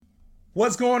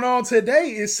What's going on today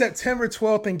is September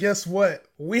 12th, and guess what?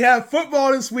 We have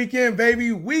football this weekend,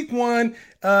 baby. Week one.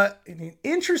 An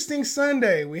interesting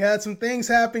Sunday. We had some things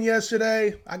happen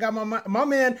yesterday. I got my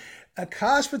man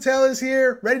Akash Patel is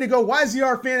here, ready to go.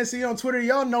 YZR Fantasy on Twitter.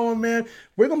 Y'all know him, man.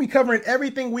 We're going to be covering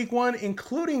everything week one,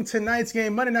 including tonight's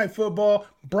game, Monday Night Football,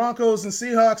 Broncos and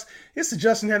Seahawks. It's the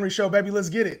Justin Henry Show, baby. Let's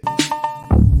get it.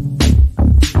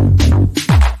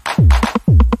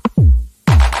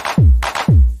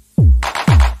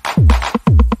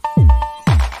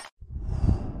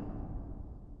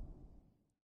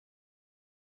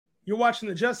 You're watching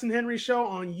the Justin Henry Show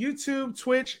on YouTube,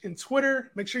 Twitch, and Twitter.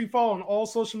 Make sure you follow on all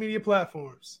social media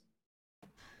platforms.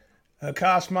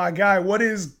 Akash, my guy, what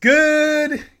is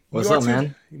good? What's up,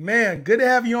 man? Man, good to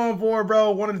have you on board,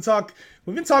 bro. Wanted to talk.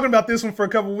 We've been talking about this one for a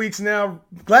couple weeks now.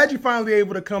 Glad you finally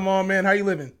able to come on, man. How you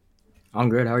living? I'm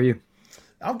good. How are you?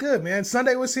 I'm good, man.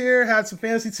 Sunday was here. Had some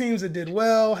fantasy teams that did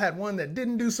well. Had one that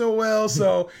didn't do so well.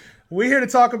 So we're here to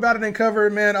talk about it and cover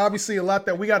it, man. Obviously, a lot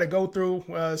that we got to go through.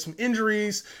 Some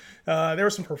injuries. There were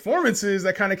some performances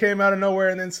that kind of came out of nowhere,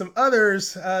 and then some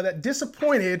others that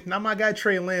disappointed. Not my guy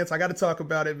Trey Lance. I got to talk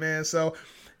about it, man. So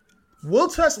we'll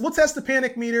test the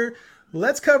panic meter.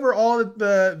 Let's cover all of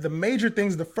the major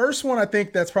things. The first one, I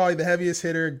think that's probably the heaviest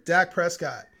hitter, Dak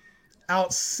Prescott,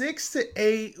 out 6 to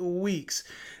 8 weeks.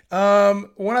 When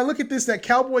I look at that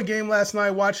Cowboy game last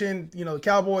night, watching the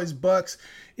Cowboys Bucks,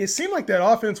 it seemed like that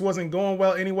offense wasn't going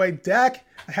well anyway. Dak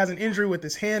has an injury with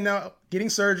his hand now, getting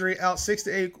surgery, out 6 to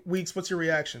 8 weeks. What's your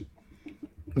reaction?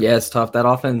 Yeah, it's tough. That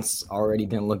offense already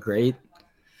didn't look great.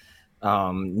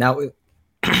 Now,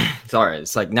 sorry,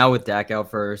 it's like now with Dak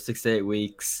out for 6 to 8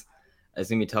 weeks, it's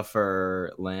gonna be tough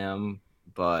for Lamb.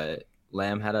 But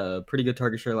Lamb had a pretty good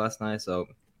target share last night, so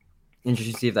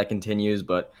interesting to see if that continues.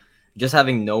 But just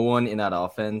having no one in that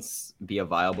offense be a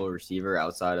viable receiver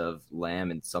outside of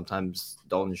Lamb and sometimes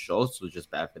Dalton Schultz was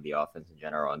just bad for the offense in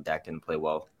general. And Dak didn't play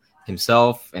well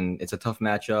himself, and it's a tough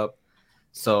matchup.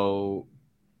 So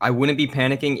I wouldn't be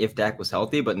panicking if Dak was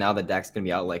healthy, but now that Dak's going to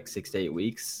be out like 6 to 8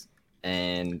 weeks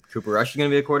and Cooper Rush is going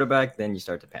to be a quarterback, then you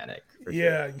start to panic.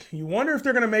 Yeah, sure. You wonder if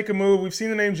they're going to make a move. We've seen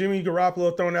the name Jimmy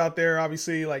Garoppolo thrown out there,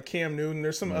 obviously, like Cam Newton.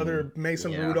 There's some other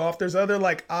Mason Rudolph. There's other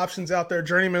like options out there,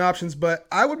 journeyman options, but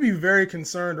I would be very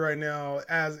concerned right now.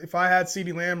 As if I had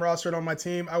CeeDee Lamb rostered on my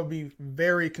team, I would be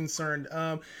very concerned.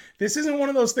 This isn't one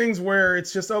of those things where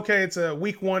it's just, okay, it's a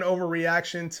week one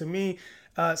overreaction. To me,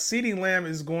 CeeDee Lamb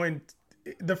is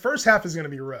the first half is going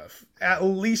to be rough, at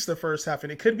least the first half,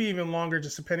 and it could be even longer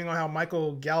just depending on how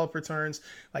Michael Gallup returns.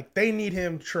 Like, they need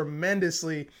him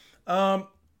tremendously.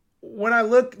 When I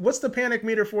look, what's the panic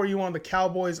meter for you on the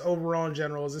Cowboys overall in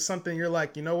general? Is this something you're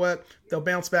like, you know what, they'll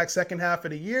bounce back second half of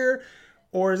the year?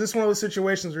 Or is this one of those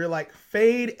situations where you're like,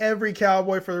 fade every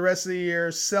Cowboy for the rest of the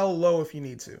year, sell low if you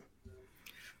need to?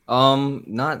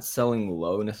 Not selling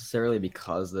low necessarily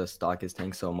because the stock is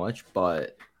tanked so much,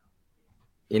 but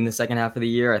in the second half of the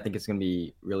year, I think it's going to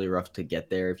be really rough to get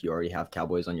there if you already have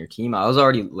Cowboys on your team. I was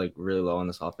already like really low on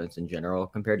this offense in general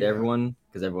compared to everyone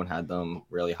because everyone had them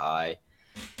really high.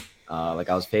 Like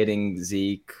I was fading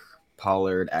Zeke,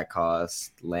 Pollard at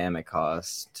cost, Lamb at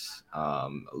cost,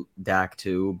 Dak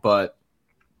too. But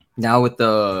now with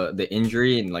the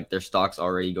injury and like their stocks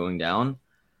already going down,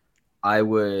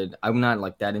 I'm not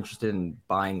like that interested in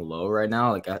buying low right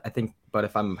now. Like I think, but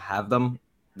if I'm have them,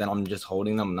 then I'm just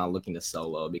holding them. I'm not looking to sell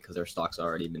low because their stock's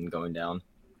already been going down.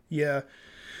 Yeah.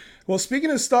 Well, speaking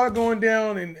of stock going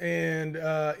down and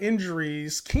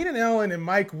injuries, Keenan Allen and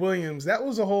Mike Williams, that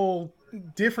was a whole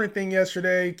different thing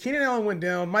yesterday. Keenan Allen went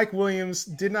down. Mike Williams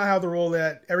did not have the role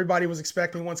that everybody was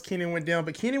expecting once Keenan went down,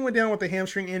 but Keenan went down with a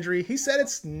hamstring injury. He said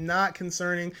it's not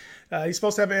concerning. He's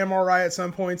supposed to have an MRI at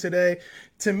some point today.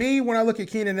 To me, when I look at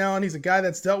Keenan Allen, he's a guy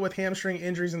that's dealt with hamstring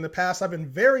injuries in the past. I've been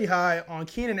very high on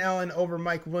Keenan Allen over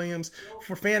Mike Williams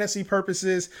for fantasy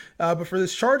purposes. But for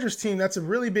this Chargers team, that's a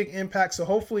really big impact. So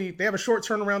hopefully they have a short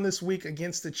turnaround this week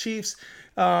against the Chiefs.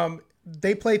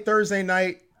 They play Thursday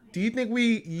night. Do you think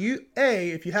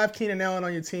if you have Keenan Allen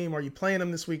on your team, are you playing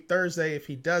him this week Thursday if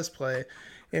he does play?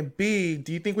 And B,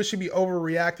 do you think we should be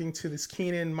overreacting to this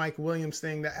Keenan Mike Williams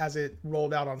thing that as it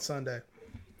rolled out on Sunday?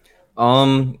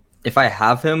 If I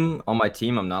have him on my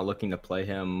team, I'm not looking to play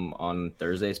him on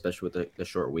Thursday, especially with the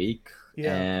short week.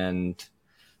 Yeah. And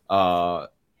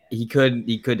he could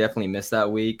definitely miss that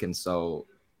week, and so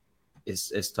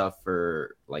it's tough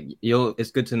for like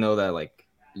it's good to know that like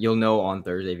you'll know on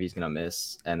Thursday if he's gonna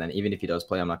miss, and then even if he does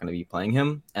play, I'm not gonna be playing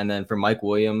him. And then for Mike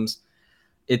Williams,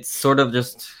 it's sort of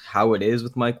just how it is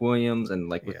with Mike Williams and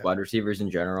like with wide receivers in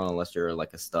general. Unless you're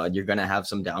like a stud, you're gonna have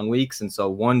some down weeks, and so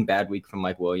one bad week from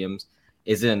Mike Williams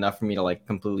isn't enough for me to like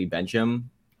completely bench him.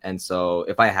 And so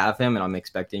if I have him and I'm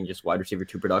expecting just wide receiver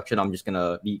 2 production, I'm just going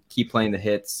to keep playing the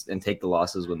hits and take the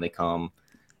losses when they come.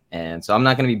 And so I'm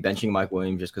not going to be benching Mike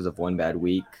Williams just because of one bad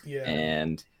week. Yeah.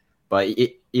 But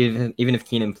even if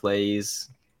Keenan plays,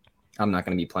 I'm not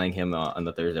going to be playing him on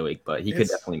the Thursday week, but he could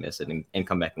definitely miss it and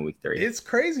come back in week 3. It's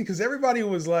crazy because everybody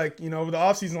was like, over the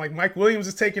offseason, like Mike Williams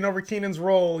is taking over Keenan's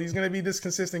role. He's going to be this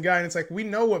consistent guy. And it's like, we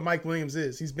know what Mike Williams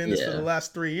is. He's been this for the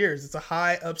last 3 years. It's a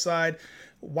high upside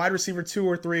wide receiver 2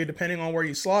 or 3, depending on where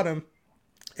you slot him.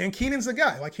 And Keenan's the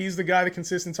guy. Like, he's the guy, the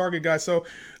consistent target guy. So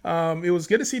it was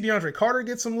good to see DeAndre Carter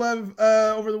get some love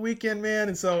over the weekend, man.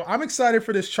 And so I'm excited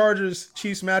for this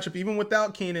Chargers-Chiefs matchup. Even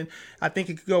without Keenan, I think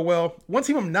it could go well. One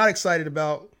team I'm not excited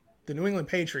about, the New England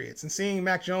Patriots. And seeing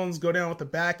Mac Jones go down with a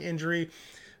back injury.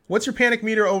 What's your panic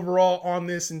meter overall on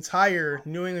this entire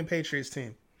New England Patriots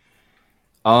team?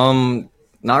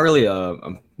 Not really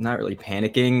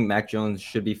panicking. Mac Jones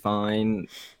should be fine.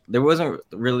 There wasn't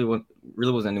really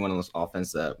anyone on this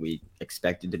offense that we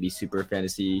expected to be super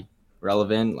fantasy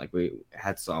relevant. Like, we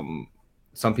had some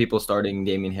people starting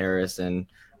Damian Harris and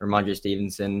Ramondre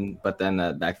Stevenson, but then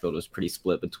that backfield was pretty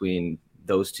split between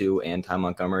those two and Ty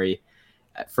Montgomery.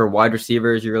 For wide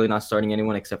receivers, you're really not starting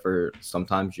anyone except for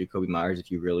sometimes Jacoby Myers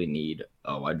if you really need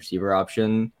a wide receiver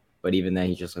option. But even then,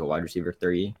 he's just like a wide receiver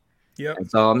 3. Yeah. And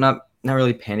so I'm not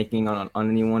really panicking on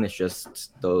anyone. It's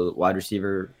just the wide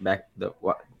receiver the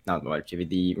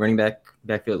running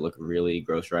backfield look really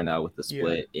gross right now with the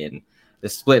split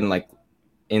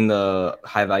in the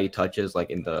high value touches, like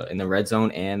in the red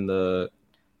zone and the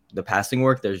passing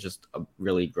work. There's just a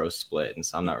really gross split, and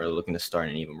so I'm not really looking to start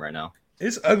any of them right now.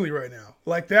 It's ugly right now.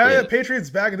 Like that Patriots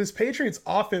back. This Patriots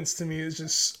offense to me is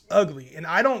just ugly, and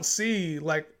I don't see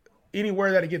like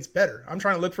anywhere that it gets better. I'm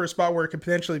trying to look for a spot where it could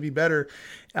potentially be better,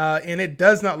 and it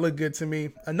does not look good to me.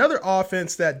 Another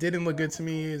offense that didn't look good to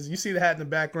me is, you see the hat in the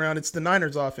background, it's the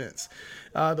Niners offense.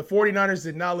 The 49ers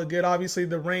did not look good. Obviously,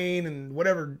 the rain and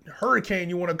whatever hurricane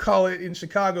you want to call it in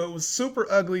Chicago, it was super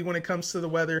ugly when it comes to the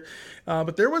weather.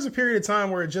 But there was a period of time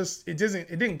where it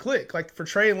didn't click. Like for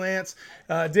Trey Lance,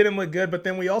 it didn't look good. But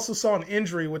then we also saw an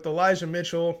injury with Elijah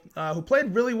Mitchell, who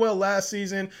played really well last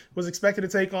season, was expected to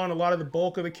take on a lot of the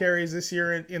bulk of the carries this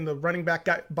year in the running back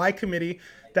by committee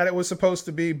that it was supposed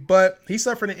to be, but he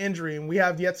suffered an injury, and we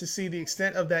have yet to see the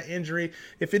extent of that injury.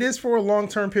 If it is for a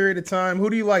long-term period of time, who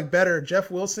do you like better, Jeff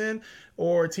Wilson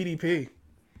or TDP?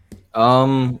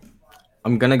 I'm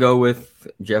gonna go with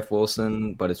Jeff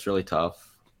Wilson, but it's really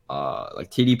tough. Like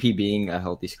TDP being a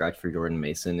healthy scratch for Jordan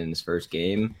Mason in his first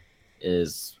game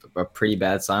is a pretty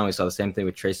bad sign. We saw the same thing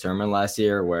with Trey Sermon last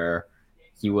year, where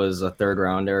he was a third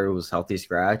rounder who was healthy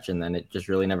scratch, and then it just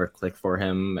really never clicked for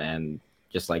him. And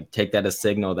just like take that as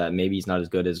signal that maybe he's not as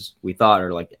good as we thought,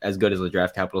 or like as good as the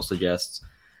draft capital suggests.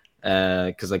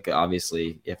 Because like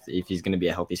obviously if he's going to be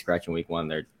a healthy scratch in week 1,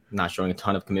 they're not showing a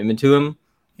ton of commitment to him.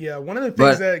 Yeah, one of the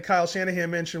things that Kyle Shanahan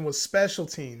mentioned was special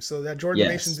teams. So that Jordan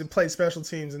Mason did play special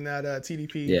teams in that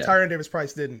TDP. Yeah. Tyron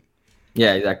Davis-Price didn't.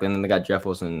 Yeah, exactly. And then they got Jeff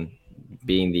Wilson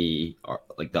being the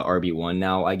RB1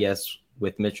 now, I guess,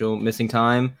 with Mitchell missing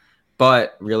time.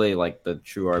 But really, like, the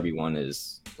true RB1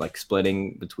 is like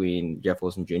splitting between Jeff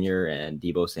Wilson Jr. and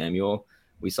Deebo Samuel.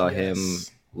 We saw him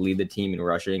lead the team in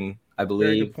rushing, I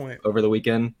believe, over the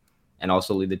weekend, and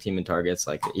also lead the team in targets.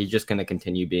 Like, he's just going to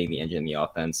continue being the engine in the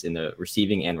offense in the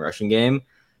receiving and rushing game.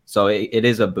 So it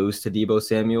is a boost to Deebo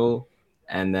Samuel.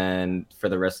 And then for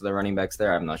the rest of the running backs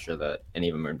there, I'm not sure that any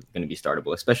of them are going to be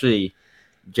startable, especially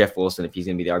Jeff Wilson if he's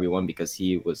going to be the RB1, because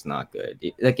he was not good.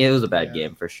 It was a bad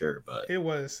game for sure, but it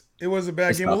was a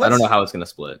bad game. Well, I don't know how it's going to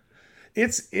split.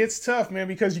 It's tough, man,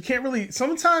 because you can't really,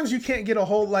 sometimes you can't get a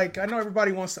whole, like, I know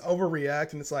everybody wants to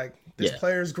overreact, and it's like, this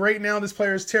player is great now, this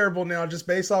player is terrible now, just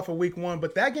based off of week 1.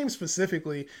 But that game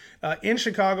specifically, in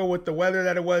Chicago with the weather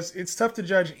that it was, it's tough to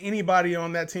judge anybody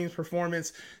on that team's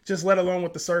performance, just let alone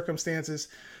with the circumstances.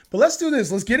 But let's do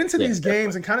this. Let's get into these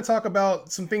games and kind of talk about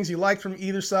some things you liked from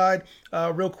either side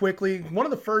real quickly. One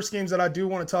of the first games that I do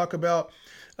want to talk about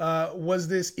was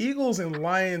this Eagles and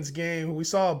Lions game. We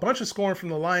saw a bunch of scoring from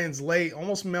the Lions late,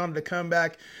 almost mounted a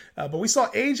comeback. But we saw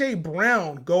A.J.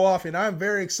 Brown go off, and I'm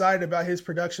very excited about his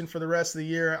production for the rest of the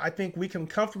year. I think we can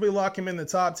comfortably lock him in the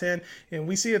top 10, and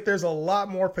we see that there's a lot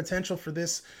more potential for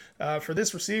this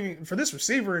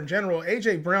receiver in general.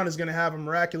 A.J. Brown is going to have a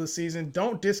miraculous season.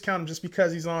 Don't discount him just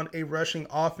because he's on a rushing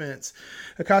offense.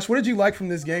 Akash, what did you like from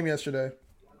this game yesterday?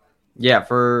 Yeah,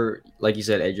 for, like you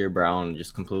said, A.J. Brown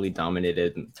just completely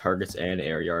dominated targets and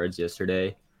air yards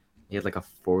yesterday. He had like a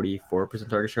 44%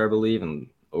 target share, I believe, and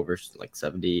over like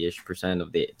 70-ish%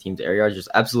 of the team's air yards. Just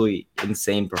absolutely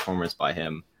insane performance by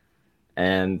him.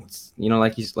 And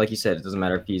like you said, it doesn't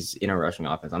matter if he's in a rushing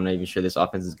offense. I'm not even sure this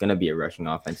offense is going to be a rushing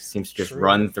offense. It seems to just True.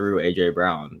 run through AJ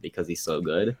Brown because he's so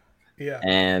good. Yeah.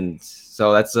 And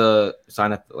so that's a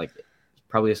sign of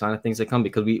probably a sign of things that come,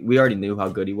 because we already knew how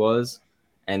good he was,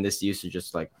 and this usage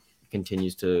just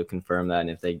continues to confirm that. And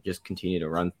if they just continue to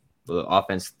run the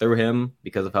offense through him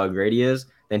because of how great he is,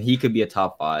 then he could be a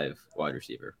top 5 wide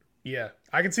receiver. Yeah,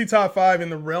 I can see top 5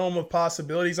 in the realm of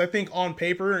possibilities. I think on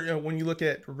paper, when you look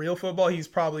at real football, he's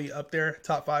probably up there,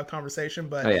 top 5 conversation.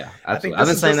 But Oh yeah, absolutely. I think I've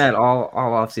been saying that all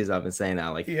offseason. I've been saying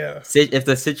that yeah, if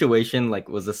the situation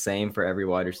was the same for every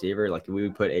wide receiver, we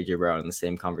would put AJ Brown in the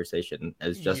same conversation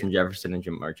as Justin Jefferson and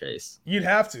Ja'Marr Chase. You'd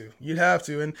have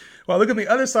to. And well, look at the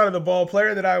other side of the ball.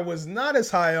 Player that I was not as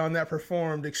high on that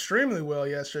performed extremely well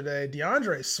yesterday.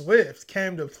 DeAndre Swift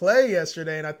came to play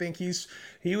yesterday, and I think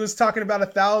he was talking about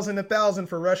 1,000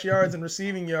 for rush yards and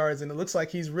receiving yards, and it looks like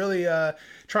he's really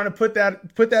trying to put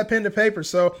that pen to paper.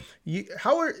 So,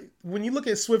 when you look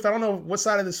at Swift, I don't know what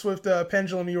side of the Swift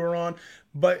pendulum you were on,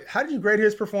 but how did you grade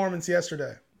his performance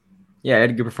yesterday? Yeah, he had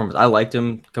a good performance. I liked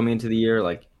him coming into the year.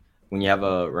 When you have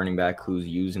a running back who's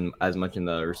used as much in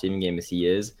the receiving game as he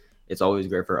is, it's always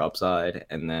great for upside.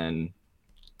 And then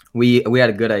we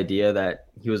had a good idea that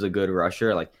he was a good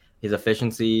rusher. His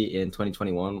efficiency in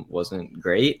 2021 wasn't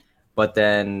great, but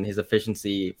then his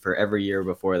efficiency for every year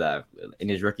before that, in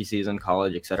his rookie season,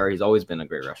 college, etc., he's always been a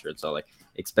great rusher. So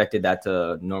expected that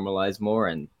to normalize more.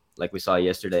 And like we saw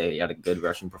yesterday, he had a good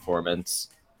rushing performance.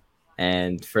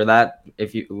 And for that,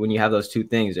 when you have those two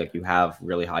things, you have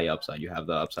really high upside. You have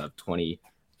the upside of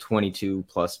 22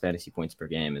 plus fantasy points per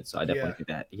game. And so I definitely think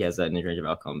that he has that in his range of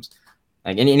outcomes.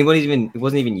 And he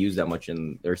wasn't even used that much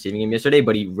in the receiving game yesterday,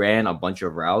 but he ran a bunch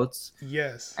of routes.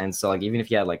 Yes. And so even if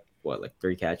he had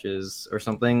 3 catches or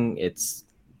something, it's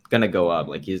gonna go up.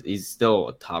 He's still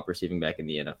a top receiving back in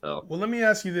the NFL. Well, let me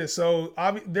ask you this. So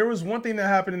there was one thing that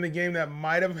happened in the game that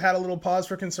might have had a little pause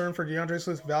for concern for DeAndre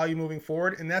Swift's value moving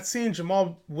forward, and that's seeing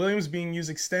Jamal Williams being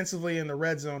used extensively in the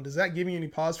red zone. Does that give you any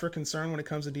pause for concern when it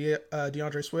comes to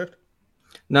DeAndre Swift?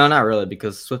 No, not really,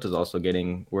 because Swift is also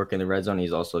getting work in the red zone.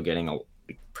 He's also getting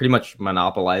pretty much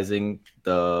monopolizing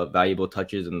the valuable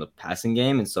touches in the passing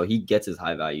game, and so he gets his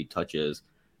high value touches.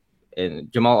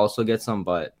 And Jamal also gets some,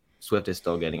 but Swift is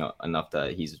still getting enough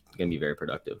that he's going to be very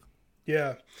productive.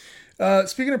 Yeah.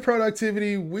 Speaking of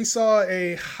productivity, we saw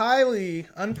a highly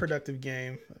unproductive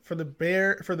game for the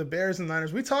Bears and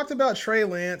Niners. We talked about Trey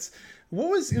Lance.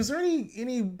 Is there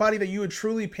anybody that you would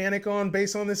truly panic on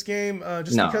based on this game?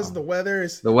 Because of the weather?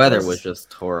 The weather was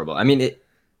just horrible. I mean,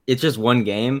 it's just one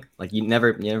game. You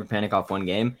never panic off one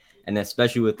game, and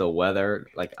especially with the weather,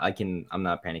 I'm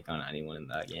not panicking on anyone in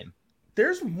that game.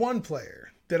 There's one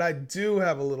player that I do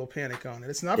have a little panic on, and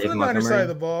it's not for the Niners side of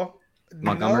the ball.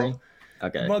 Montgomery? No.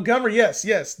 Okay. Montgomery,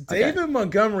 yes. David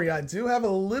Montgomery, I do have a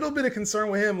little bit of concern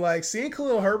with him. Seeing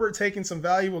Khalil Herbert taking some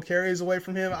valuable carries away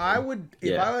from him,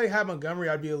 if I had Montgomery,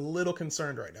 I'd be a little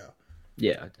concerned right now.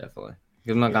 Yeah, definitely.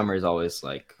 Because Montgomery is always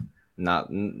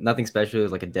nothing special.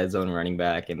 He's a dead zone running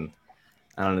back, and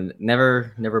I don't know,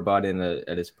 never bought in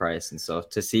at his price. And so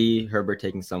to see Herbert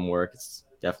taking some work, it's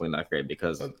definitely not great,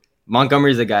 because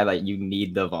Montgomery is a guy that you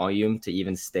need the volume to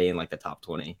even stay in the top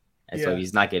 20. And so if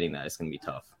he's not getting that, it's going to be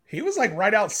tough. He was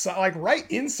right outside, right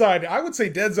inside. I would say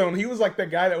dead zone. He was the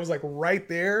guy that was right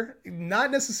there,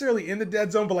 not necessarily in the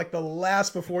dead zone, but the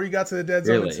last before he got to the dead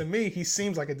zone. Really? And to me, he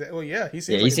seems like he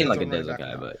seemed like a dead zone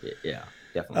guy, but yeah,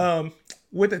 definitely.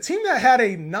 With a team that had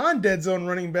a non-dead zone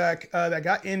running back that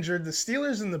got injured, the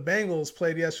Steelers and the Bengals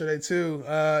played yesterday too.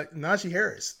 Najee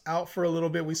Harris out for a little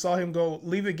bit. We saw him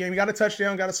leave the game. He got a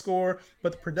touchdown, got a score,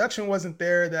 but the production wasn't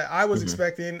there that I was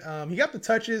expecting. He got the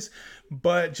touches,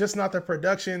 but just not the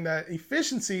production, that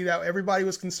efficiency that everybody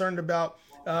was concerned about.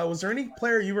 Was there any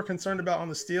player you were concerned about on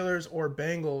the Steelers or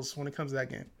Bengals when it comes to that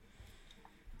game?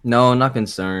 No, not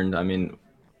concerned. I mean,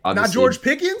 obviously, not George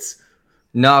Pickens?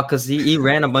 No, because he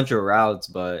ran a bunch of routes,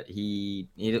 but he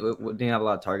didn't have a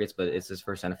lot of targets, but it's his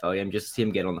first NFL game. Just to see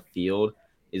him get on the field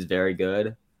is very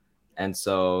good. And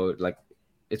so,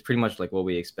 it's pretty much what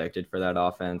we expected for that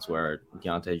offense, where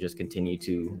Deontay just continued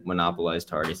to monopolize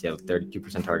targets. He have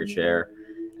 32% target share.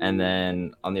 And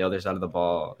then on the other side of the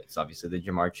ball, it's obviously the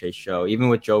Ja'Marr Chase show. Even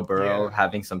with Joe Burrow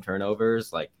having some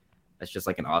turnovers, that's just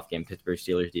an off game. Pittsburgh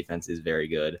Steelers defense is very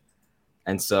good.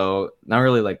 And so, not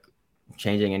really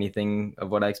changing anything of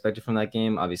what I expected from that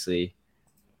game. Obviously,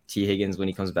 T. Higgins, when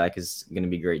he comes back, is going to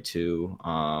be great too.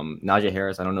 Najee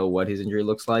Harris, I don't know what his injury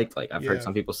looks like. I've heard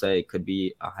some people say it could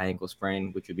be a high ankle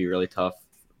sprain, which would be really tough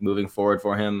moving forward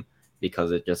for him,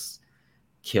 because it just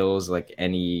kills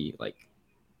any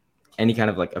kind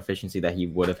of efficiency that he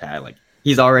would have had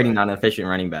he's already Right. not an efficient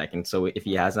running back, and so if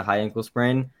he has a high ankle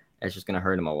sprain, it's just gonna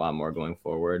hurt him a lot more going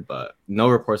forward. But no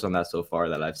reports on that so far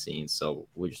that I've seen, so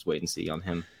we'll just wait and see on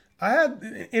him. I had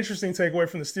an interesting takeaway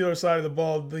from the Steelers side of the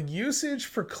ball. The usage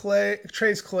for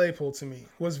Trace Claypool to me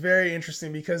was very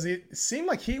interesting because it seemed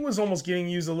like he was almost getting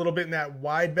used a little bit in that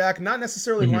wide back, not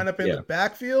necessarily line up in the Yeah.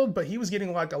 backfield, but he was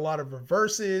getting like a lot of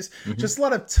reverses, Hmm. just a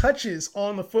lot of touches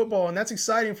on the football. And that's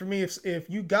exciting for me. If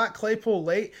you got Claypool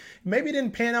late, maybe it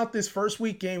didn't pan out this first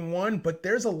week, game one, but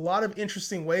there's a lot of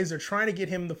interesting ways they're trying to get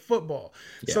him the football.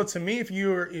 Yeah. So to me, if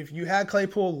you had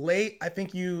Claypool late, I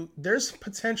think there's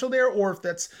potential there, or if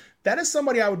that is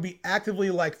somebody I would be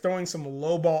actively like throwing some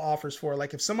low ball offers for.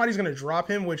 Like if somebody's going to drop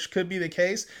him, which could be the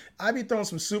case, I'd be throwing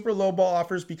some super low ball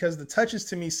offers because the touches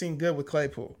to me seem good with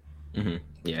Claypool.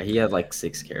 Yeah, he had like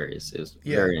 6 carries. It was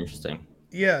Yeah. very interesting.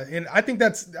 Yeah, and I think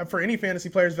that's for any fantasy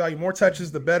player's value. More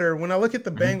touches, the better. When I look at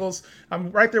the Hmm. Bengals, I'm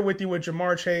right there with you with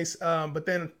Jamar Chase. But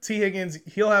then T Higgins,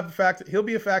 he'll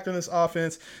be a factor in this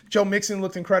offense. Joe Mixon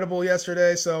looked incredible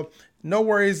yesterday, so no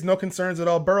worries, no concerns at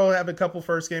all. Burrow had a couple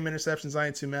first game interceptions. I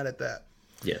ain't too mad at that.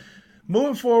 Yeah.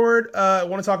 Moving forward, I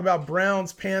want to talk about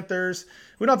Browns, Panthers.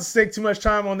 We don't have to take too much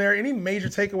time on there. Any major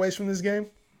takeaways from this game?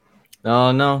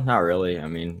 No, no, not really. I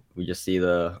mean, we just see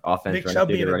the offense Nick running Chubb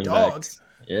through the being a running dog. backs.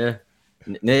 Yeah.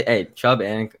 Hey, Chubb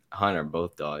and Hunt are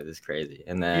both dogs. It's crazy.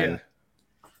 And Yeah,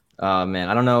 then, man,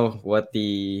 I don't know what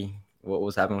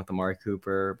was happening with Amari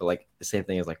Cooper, but like the same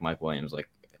thing as like Mike Williams. Like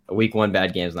a week one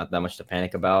bad game is not that much to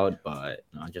panic about, but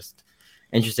just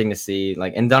interesting to see.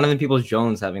 Like, and Donovan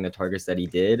Peoples-Jones having the targets that he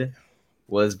did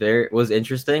was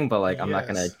interesting, but like I'm not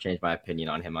gonna yes. change my opinion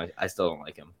on him. I still don't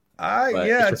like him, I but it's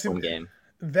yeah. just one game.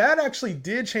 That actually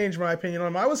did change my opinion on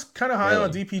him. I was kind of high on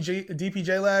Really.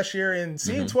 DPJ last year, and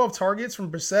seeing Hmm. 12 targets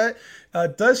from Brissett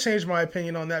does change my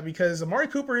opinion on that because Amari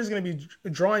Cooper is going to be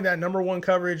drawing that number one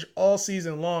coverage all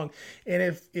season long.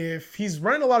 And if he's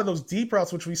running a lot of those deep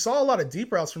routes, which we saw a lot of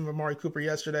deep routes from Amari Cooper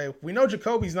yesterday, we know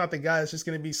Jacoby's not the guy that's just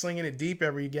going to be slinging it deep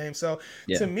every game. So to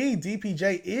Yeah. me,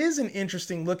 DPJ is an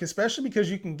interesting look, especially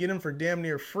because you can get him for damn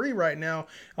near free right now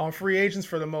on free agents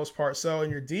for the most part. So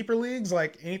in your deeper leagues,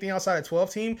 like anything outside of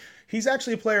 12 team, he's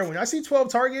actually a player. When I see 12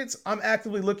 targets, I'm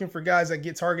actively looking for guys that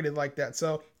get targeted like that.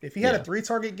 So if he had a Yeah. 3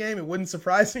 target game, it wouldn't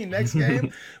surprise me next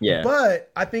game. Yeah. But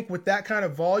I think with that kind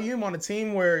of volume on a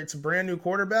team where it's a brand new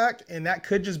quarterback, and that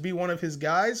could just be one of his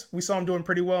guys, we saw him doing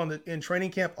pretty well in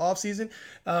training camp offseason.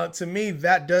 To me,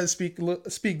 that does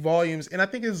speak volumes. And I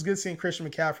think it was good seeing Christian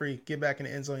McCaffrey get back in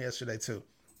the end zone yesterday too.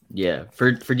 Yeah.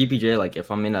 For DPJ, like if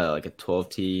I'm in a 12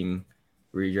 team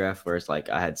redraft where it's like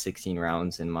I had 16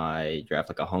 rounds in my draft,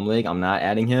 like a home league, I'm not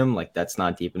adding him. Like that's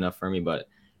not deep enough for me. But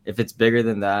if it's bigger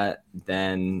than that,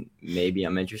 then maybe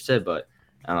I'm interested. But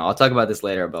I don't know. I'll talk about this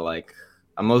later. But like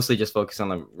I'm mostly just focused on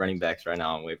the running backs right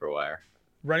now on waiver wire.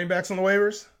 Running backs on the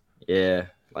waivers. Yeah.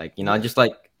 Like, Yeah. just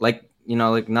like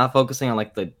not focusing on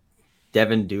like the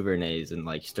Devin Duvernays and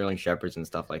like Sterling Shepherds and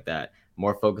stuff like that.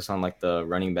 More focus on like the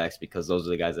running backs because those are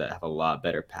the guys that have a lot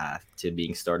better path to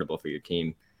being startable for your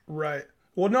team. Right.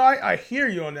 Well, no, I hear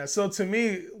you on that. So to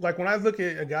me, like when I look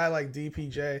at a guy like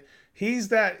DPJ,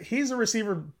 he's a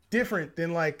receiver different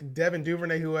than like Devin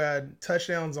Duvernay who had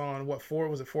touchdowns on what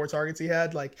 4 targets he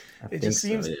had. Like I it think just so.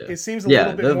 seems Yeah. it seems a Yeah.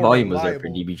 little bit The more volume was there for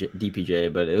reliable.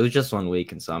 DPJ, but it was just one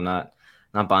week, and so I'm not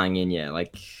buying in yet.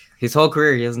 Like his whole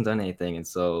career, he hasn't done anything, and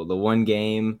so the one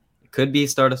game could be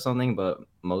start of something, but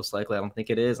most likely I don't think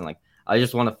it is. And like I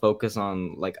just want to focus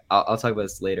on like I'll talk about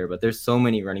this later, but there's so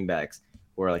many running backs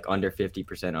who are like under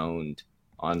 50% owned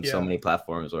on so Yeah. many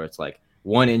platforms where it's like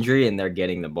one injury and they're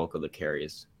getting the bulk of the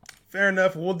carries. Fair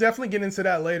enough. We'll definitely get into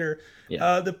that later.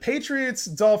 Yeah. The Patriots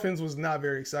Dolphins was not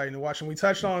very exciting to watch, and we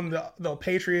touched on the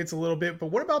Patriots a little bit. But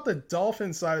what about the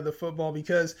Dolphins side of the football?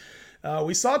 Because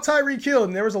we saw Tyreek Hill,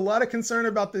 and there was a lot of concern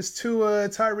about this Tua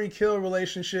Tyreek Hill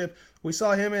relationship. We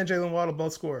saw him and Jalen Waddle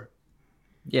both score.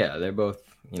 Yeah, they're both,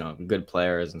 good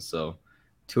players, and so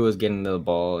Tua's getting the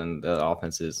ball and the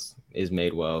offense is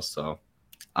made well. So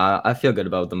I feel good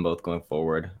about them both going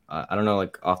forward. I don't know,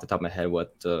 like off the top of my head,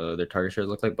 what their target shares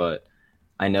look like, but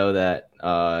I know that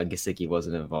Gesicki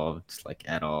wasn't involved like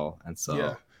at all, and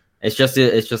Yeah. so it's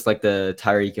just like the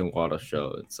Tyreek and Waddle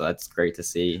show. So that's great to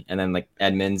see. And then like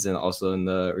Edmonds and also in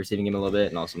the receiving game a little bit,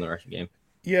 and also in the rushing game.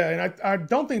 Yeah, and I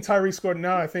don't think Tyreek scored.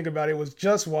 Now I think about it, it was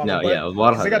just Waddle, No, but yeah,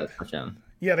 Waddle because had a touchdown.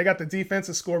 they got the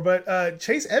defensive score. But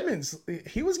Chase Edmonds,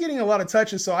 he was getting a lot of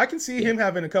touches, so I can see Yeah, him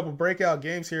having a couple breakout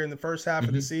games here in the first half of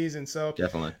the hmm, season. So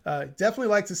definitely. definitely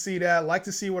like to see that. Like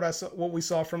to see what we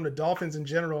saw from the Dolphins in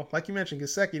general. Like you mentioned,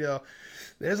 Gasecki though,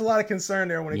 there's a lot of concern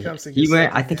there when it Yeah, comes to he ran.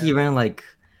 I Gasecki, think he man. ran like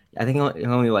I think he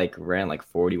only like ran like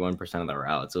 41% of the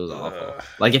routes. It was awful. Uh,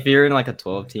 Like if you're in like a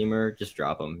 12 teamer, just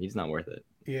drop him. He's not worth it.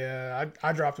 yeah,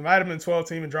 I dropped him. I had him in 12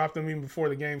 team and dropped him even before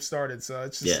the game started. So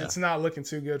Yeah. it's not looking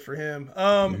too good for him.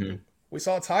 Hmm. We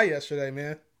saw a tie yesterday,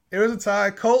 man. It was a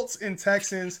tie, Colts and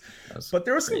Texans. That was But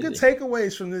there were some good crazy.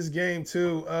 takeaways from this game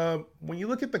too. When you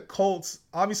look at the Colts,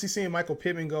 obviously seeing Michael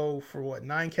Pittman go for what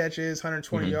 9 catches,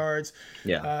 120 Hmm. yards,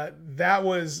 Yeah. that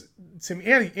was to me.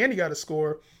 Andy got a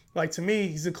score. Like to me,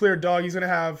 he's a clear dog. He's going to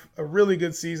have a really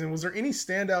good season. Was there any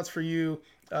standouts for you?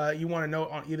 You want to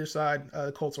note on either side,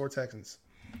 Colts or Texans?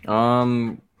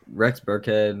 Rex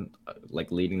Burkhead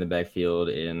like leading the backfield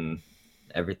in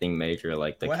everything major,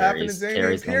 like the What happened to Damian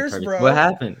carries and Pierce, targets. What bro?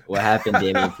 happened? What happened?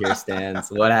 Damian Pierce stands.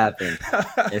 What happened?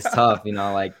 It's tough,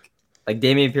 like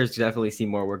Damian Pierce could definitely see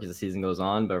more work as the season goes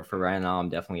on, but for right now, I'm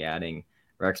definitely adding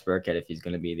Rex Burkhead if he's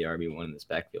going to be the RB1 in this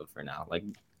backfield for now. Like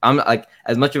I'm like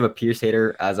as much of a Pierce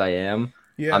hater as I am,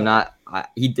 I'm Yeah, not.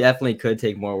 He definitely could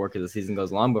take more work as the season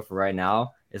goes along, but for right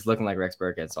now, it's looking like Rex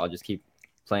Burkhead. So I'll just keep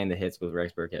playing the hits with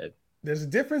Rex Burkhead. there's a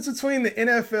difference between the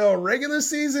NFL regular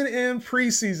season and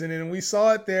preseason, and we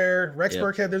saw it there. Rex Yep.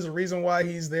 Burkhead, there's a reason why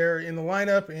he's there in the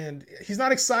lineup, and he's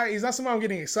not excited. He's not someone I'm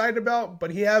getting excited about,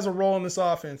 but he has a role in this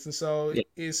offense. And so, Yep.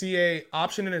 is he a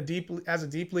option in a deep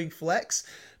league flex?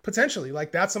 Potentially,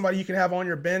 like that's somebody you can have on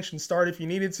your bench and start if you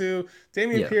needed to.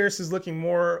 Damian Yeah. Pierce is looking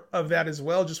more of that as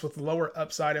well, just with lower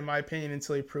upside in my opinion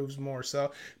until he proves more.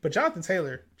 So, but Jonathan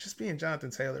Taylor, just being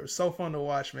Jonathan Taylor, it was so fun to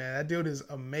watch, man. That dude is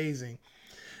amazing.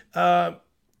 Uh,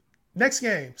 Next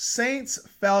game, Saints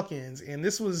Falcons, and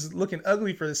this was looking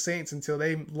ugly for the Saints until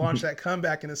they launched that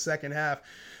comeback in the second half.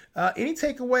 Any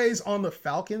takeaways on the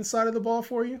Falcons side of the ball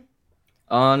for you?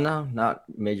 No, not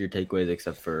major takeaways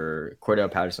except for Cordell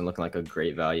Patterson looking like a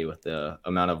great value with the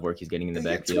amount of work he's getting in the He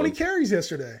had 20 backfield. carries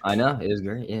yesterday. I know it was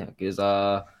great, yeah, because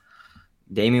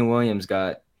Damian Williams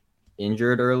got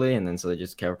injured early, and then so they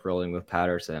just kept rolling with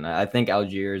Patterson. I think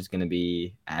Algier is going to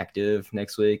be active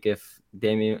next week if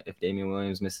Damian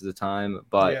Williams misses the time,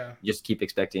 but Yeah, just keep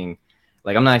expecting.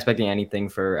 Like I'm not expecting anything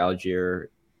for Algier,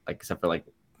 like except for like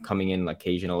coming in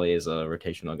occasionally as a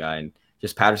rotational guy, and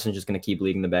just Patterson's just going to keep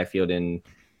leading the backfield in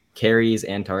carries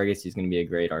and targets. He's going to be a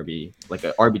great RB, like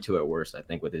a RB2 at worst, I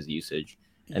think, with his usage.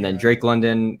 And then yeah, Drake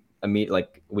London,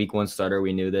 like week one starter,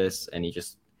 we knew this, and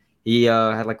he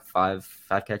had like five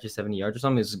catches, 70 yards or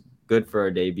something. It's good for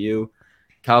a debut.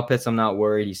 Kyle Pitts, I'm not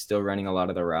worried. He's still running a lot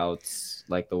of the routes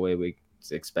like the way we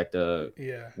expect a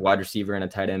yeah. wide receiver and a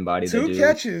tight end body to Two do.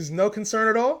 catches, no concern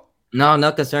at all. No,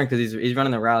 not concerned because he's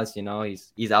running the routes.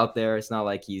 He's out there. It's not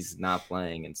like he's not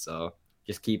playing, and so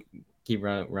just keep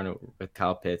running with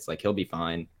Kyle Pitts. Like he'll be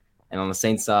fine. And on the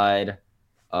Saints side,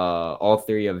 all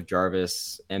three of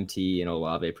Jarvis, MT, and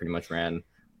Olave pretty much ran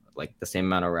like the same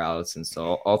amount of routes, and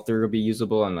so all three will be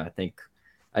usable. And I think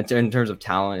in terms of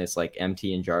talent, it's like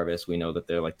MT and Jarvis. We know that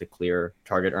they're like the clear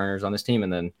target earners on this team,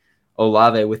 and then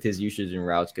Olave with his usage and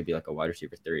routes could be like a wide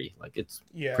receiver 3. Like it's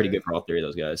pretty Yeah, good for all three of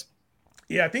those guys.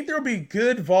 yeah, I think there will be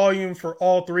good volume for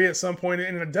all three at some point,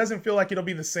 and it doesn't feel like it'll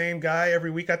be the same guy every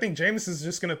week. I think Jameis is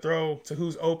just going to throw to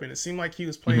who's open. It seemed like he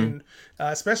was Mm-hmm. playing,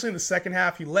 especially in the second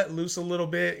half, he let loose a little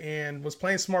bit and was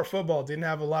playing smart football. Didn't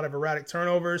have a lot of erratic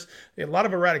turnovers, a lot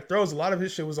of erratic throws. A lot of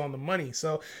his shit was on the money.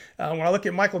 So when I look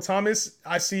at Michael Thomas,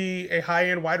 I see a high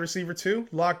end wide receiver too,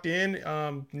 locked in.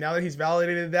 Now that he's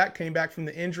validated that, came back from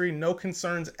the injury, no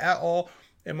concerns at all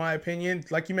in my opinion.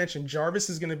 Like you mentioned, Jarvis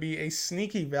is going to be a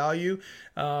sneaky value.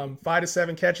 5 to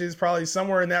 7 catches, probably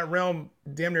somewhere in that realm,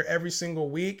 damn near every single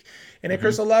week. And then Mm-hmm.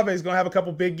 Chris Olave is going to have a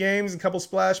couple big games and a couple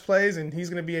splash plays, and he's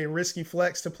going to be a risky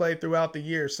flex to play throughout the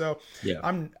year. So Yeah.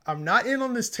 I'm not in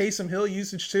on this Taysom Hill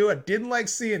usage too. I didn't like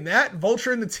seeing that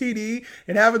vulture in the TD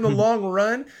and having the long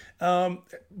run.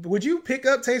 Would you pick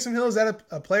up Taysom Hill? Is that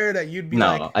a player that you'd be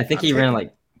like? No, I think I'm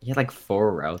taking. he had like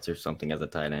 4 routes or something as a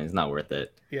tight end. It's not worth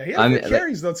it. Yeah, he I had mean, good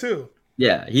carries though too.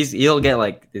 yeah, he'll get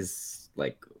like this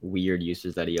like weird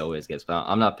uses that he always gets, but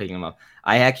I'm not picking him up.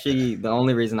 The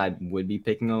only reason I would be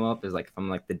picking him up is like if I'm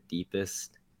like the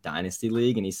deepest dynasty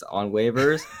league and he's on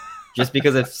waivers, just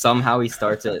because if somehow he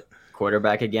starts at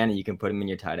quarterback again and you can put him in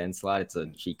your tight end slot, it's a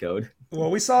cheat code. Well,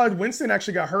 we saw Winston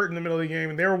actually got hurt in the middle of the game,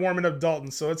 and they were warming up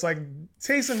Dalton. So it's like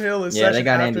Taysom Hill is Yeah, such they an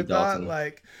got Andy afterthought. Dalton,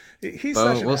 Like he's but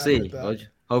such an we'll see. afterthought.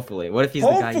 Hopefully, what if he's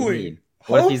the guy you Hopefully, need?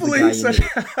 What if he's the guy he's you such.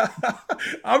 need?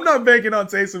 I'm not banking on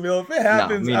Taysom Hill. If it No,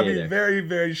 happens, me I'd be neither. very,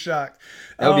 very shocked.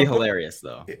 That would be But hilarious,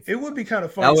 though. it would be kind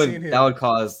of That funny seeing would that him. would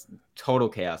cause total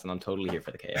chaos, and I'm totally here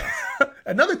for the chaos.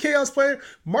 Another chaos player,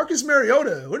 Marcus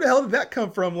Mariota. Where the hell did that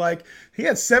come from? Like he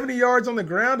had 70 yards on the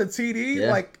ground, a TD. Yeah.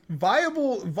 Like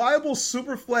viable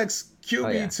super flex Oh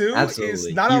yeah, QB2 is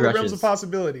absolutely. not He out of the realms of rushes.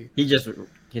 possibility. He just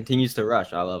continues to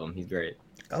rush. I love him. He's great.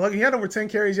 Look, he had over 10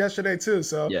 carries yesterday too.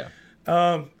 So Yeah.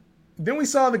 um, then we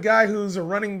saw the guy who's a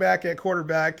running back at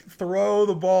quarterback throw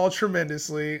the ball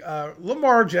tremendously.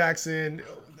 Lamar Jackson.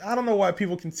 I don't know why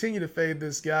people continue to fade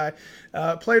this guy.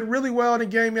 Played really well in the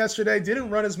game yesterday. Didn't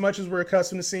run as much as we're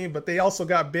accustomed to seeing, but they also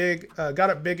got big, got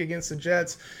up big against the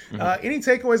Jets. Any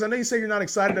takeaways? I know you say you're not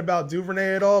excited about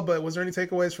Duvernay at all, but was there any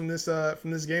takeaways from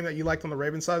this game that you liked on the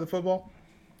Ravens side of the football?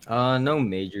 No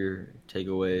major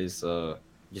takeaways.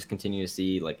 Just continue to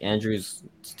see like Andrews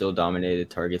still dominated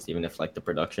targets, even if like the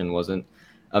production wasn't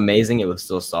amazing. It was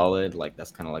still solid. Like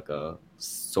that's kind of like a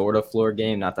sort of floor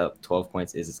game. Not that 12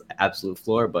 points is his absolute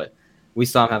floor, but we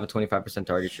saw him have a 25%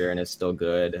 target share, and it's still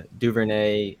good.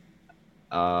 Duvernay,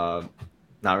 not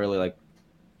really like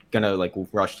gonna like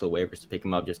rush to the waivers to pick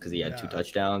him up just because he had 2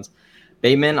 touchdowns.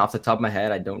 Bateman, off the top of my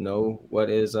head, I don't know what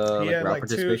his like route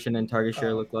participation and target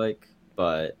share look like,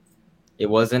 but it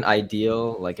wasn't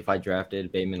ideal. Like if I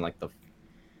drafted Bateman like the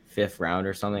 5th round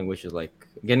or something, which is like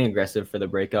getting aggressive for the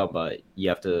breakout, but you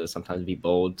have to sometimes be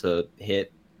bold to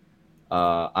hit.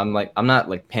 I'm not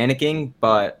like panicking,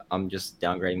 but I'm just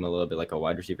downgrading him a little bit, like a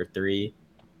wide receiver 3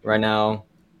 right now.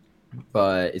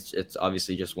 But it's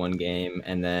obviously just one game,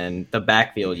 and then the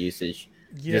backfield usage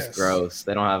just gross.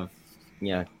 They don't have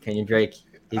Kenyon Drake.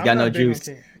 He's got no juice.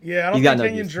 Yeah, I don't think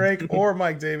Kenyon Drake or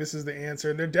Mike Davis is the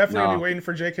answer. They're definitely going to be waiting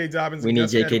for J.K. Dobbins. We need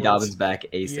J.K. Dobbins back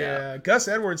ASAP. Yeah, Gus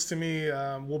Edwards to me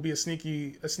will be a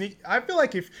sneaky. I feel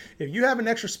like if you have an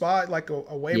extra spot, like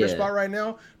a waiver spot right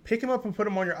now, pick him up and put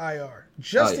him on your IR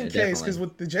just in case. Because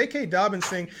with the J.K. Dobbins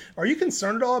thing, are you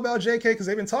concerned at all about J.K.? Because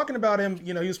they've been talking about him.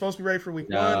 You know, he was supposed to be ready for week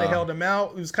 1. They held him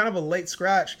out. It was kind of a late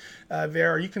scratch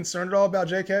there. Are you concerned at all about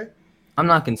J.K.? I'm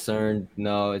not concerned.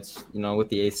 No, it's with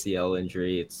the ACL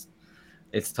injury,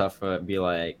 it's tough to be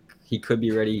like he could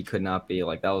be ready, he could not be.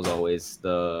 Like that was always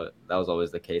the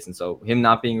case. And so him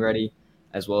not being ready,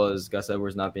 as well as Gus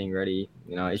Edwards not being ready,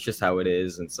 it's just how it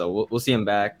is. And so we'll see him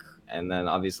back, and then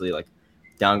obviously like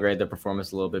downgrade the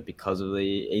performance a little bit because of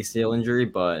the ACL injury.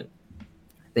 But I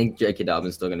think J.K.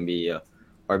 Dobbins is still going to be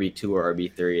RB2 or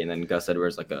RB3, and then Gus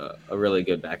Edwards like a really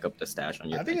good backup to stash on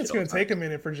your. I think it's going to take a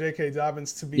minute for J.K.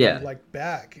 Dobbins to be like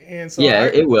back, and so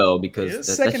it will, because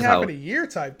it's second half of the year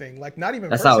type thing. Like not even.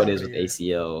 That's how it is with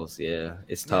ACLs. Yeah,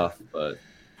 it's tough, but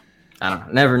I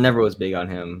don't know. Never was big on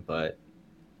him, but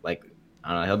like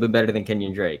I don't know, he'll be better than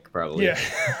Kenyon Drake probably. Yeah,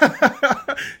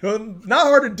 well, not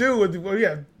hard to do with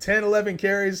 10, 11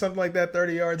 carries, something like that,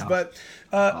 30 yards. But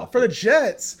for the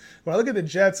Jets, when I look at the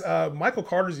Jets, Michael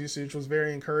Carter's usage was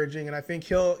very encouraging, and I think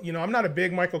he'll. I'm not a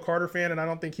big Michael Carter fan, and I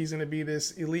don't think he's going to be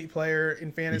this elite player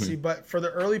in fantasy. Mm-hmm. But for the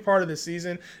early part of the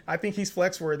season, I think he's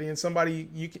flex worthy, and somebody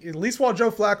at least while Joe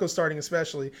Flacco's starting,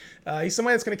 especially, he's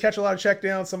somebody that's going to catch a lot of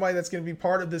checkdowns, somebody that's going to be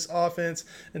part of this offense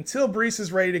until Brees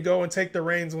is ready to go and take the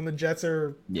reins when the Jets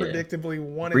are predictably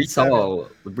 1-7.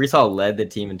 Brees Hall led the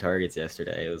team in targets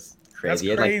yesterday. It was crazy.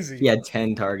 That's crazy. He had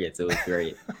 10 targets. It was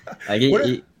great.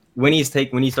 When he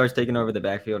starts taking over the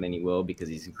backfield, and he will, because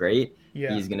he's great,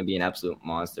 he's going to be an absolute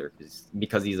monster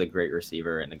because he's a great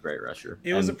receiver and a great rusher.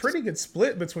 It was a pretty good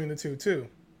split between the two too.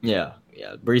 Yeah.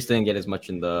 Brees didn't get as much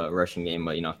in the rushing game,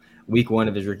 but week 1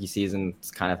 of his rookie season,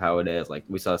 it's kind of how it is. Like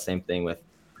we saw the same thing with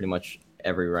pretty much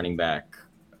every running back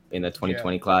in the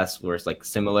 2020 class, where it's like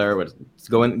similar. Where it's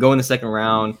go in the second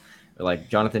round, like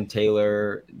Jonathan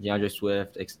Taylor, DeAndre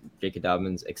Swift, J.K.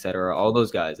 Dobbins, etc. All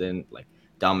those guys and like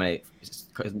dominate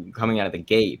coming out of the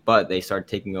gate, but they start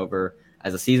taking over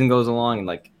as the season goes along, and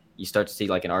like you start to see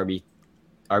like an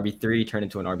RB3 turn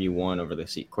into an RB1 over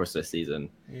the course of the season.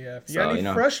 Yeah, if you got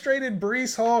any frustrated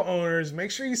Brees Hall owners, make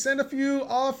sure you send a few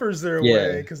offers their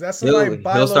way, because that's somebody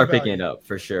he'll start picking it up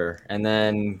for sure. And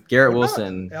then Garrett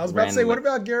Wilson. I was about to say, what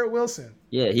about Garrett Wilson?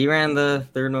 Yeah, he ran the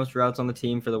third most routes on the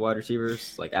team for the wide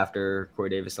receivers, like after Corey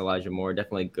Davis and Elijah Moore.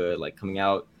 Definitely good. Like coming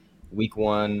out week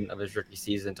 1 of his rookie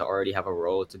season to already have a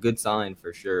role, it's a good sign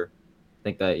for sure. I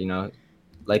think that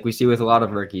like we see with a lot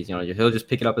of rookies, he'll just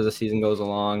pick it up as the season goes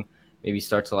along. Maybe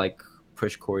start to like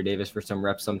push Corey Davis for some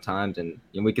reps sometimes, and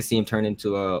we could see him turn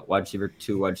into a wide receiver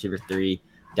 2, wide receiver 3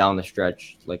 down the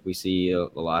stretch, like we see a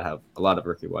lot of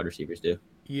rookie wide receivers do.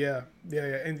 Yeah,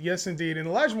 and yes, indeed. And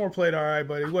Elijah Moore played all right,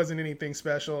 but it wasn't anything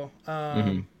special.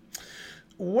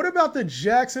 What about the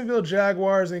Jacksonville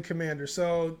Jaguars and Commanders?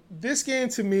 So this game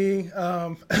to me,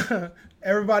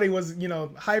 everybody was,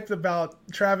 hyped about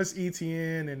Travis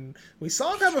Etienne, and we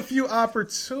saw him have a few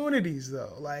opportunities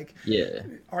though. Like,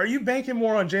 are you banking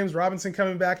more on James Robinson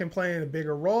coming back and playing a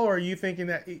bigger role, or are you thinking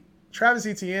that Travis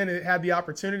Etienne had the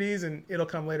opportunities and it'll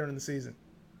come later in the season?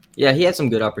 Yeah, he had some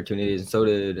good opportunities, and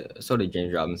so did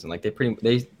James Robinson. Like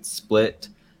they split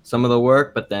some of the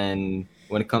work, but then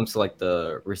when it comes to like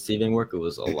the receiving work, it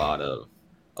was a lot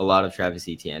of Travis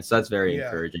Etienne. So that's very Yeah,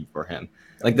 encouraging for him.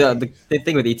 Like agreed. the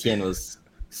thing with Etienne was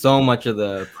so much of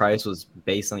the price was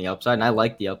based on the upside, and I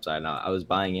like the upside. And I was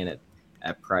buying in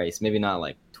at price, maybe not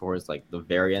like towards like the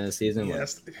very end of the season when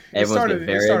Yes, it everyone's getting started.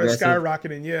 It very started aggressive.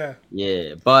 skyrocketing. Yeah.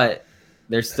 Yeah, but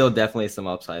there's still definitely some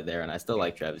upside there, and I still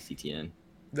like Travis Etienne.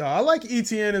 No, I like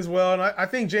ETN as well, and I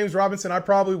think James Robinson. I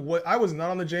probably would. I was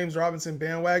not on the James Robinson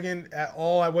bandwagon at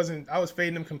all. I wasn't. I was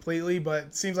fading him completely, but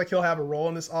it seems like he'll have a role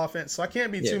in this offense, so I can't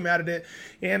be Yeah, too mad at it.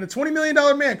 And the $20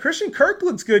 million man, Christian Kirk,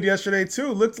 looks good yesterday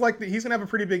too. Looks like he's gonna have a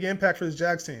pretty big impact for this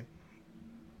Jags team.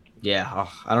 yeah.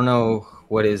 I don't know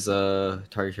what his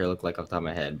target share looked like off the top of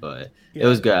my head, but it Yeah,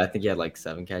 was good. I think he had like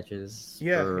 7 catches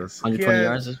yeah. for He 120 had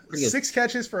yards. It's pretty good. 6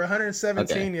 catches for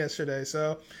Okay, 117 yesterday,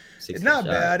 so it's 6 catches. not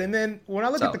All right, bad. And then when I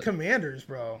look at the solid. Commanders,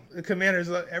 bro, the Commanders,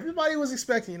 everybody was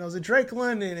expecting. Is it Drake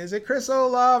London? Is it Chris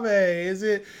Olave? Is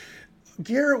it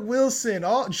Garrett Wilson,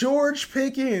 all George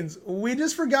Pickens? We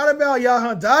just forgot about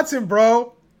Jahan Dotson,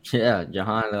 bro. Yeah,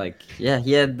 Jahan, like, yeah,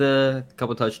 he had the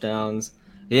couple touchdowns.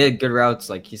 He had good routes.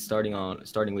 Like he's starting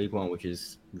week 1, which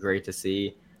is great to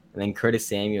see. And then Curtis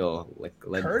Samuel like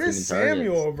led the team Curtis in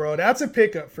targets. Samuel, bro, that's a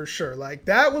pickup for sure. Like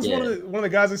that was Yeah, one of the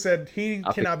guys that said he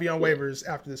I'll pick. cannot be on Yeah, waivers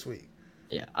after this week.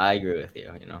 yeah, I agree with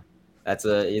you.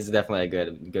 He's definitely a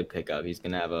good pickup. He's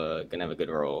gonna have a good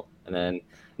role. And then,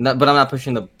 but I'm not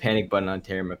pushing the panic button on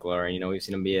Terry McLaurin. We've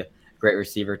seen him be a great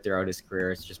receiver throughout his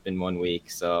career. It's just been 1 week,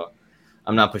 so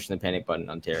I'm not pushing the panic button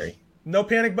on Terry. No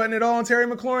panic button at all on Terry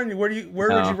McLaurin.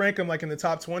 Where would you No, rank him? Like in the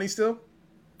top 20 still?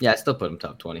 yeah, I still put him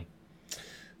top 20.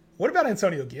 What about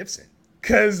Antonio Gibson?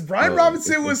 Because Brian Oh,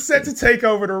 Robinson was set to take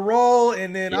over the role,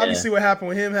 and then yeah. obviously what happened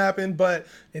with him happened. But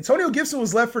Antonio Gibson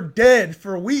was left for dead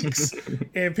for weeks,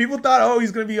 and people thought, oh,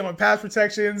 he's going to be on pass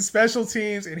protection, special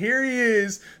teams, and here he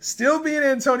is, still being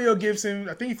Antonio Gibson.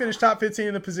 I think he finished top 15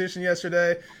 in the position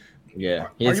yesterday. Yeah,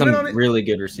 he Are had you in on some it? really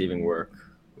good receiving work,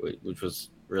 which was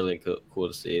really cool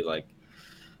to see. Like,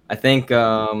 I think,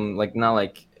 like not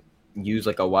like use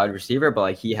like a wide receiver, but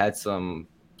like he had some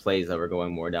plays that were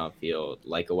going more downfield,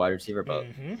 like a wide receiver. But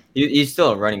Mm-hmm. he's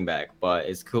still a running back. But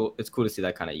it's cool. It's cool to see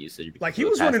that kind of usage Like because he of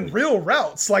the was passing running game. real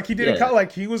routes, like he didn't Yeah,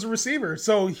 like he was a receiver,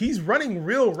 so he's running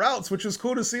real routes, which is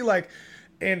cool to see. Like,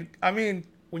 and I mean,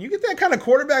 when you get that kind of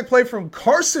quarterback play from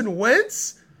Carson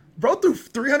Wentz, bro, threw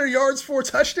 300 yards, 4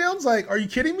 touchdowns. Like, are you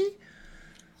kidding me?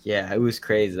 yeah, it was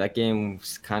crazy. That game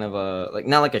was kind of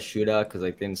not like a shootout because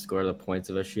like they didn't score the points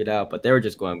of a shootout, but they were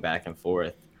just going back and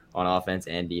forth on offense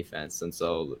and defense, and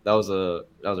so that was a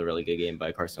really good game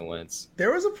by Carson Wentz.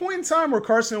 There was a point in time where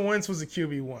Carson Wentz was a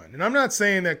QB1, and I'm not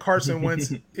saying that Carson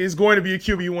Wentz is going to be a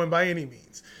QB1 by any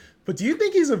means. But do you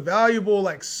think he's a valuable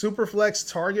like super flex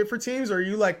target for teams, or are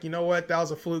you like, you know what, that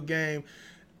was a fluke game?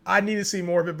 I need to see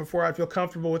more of it before I feel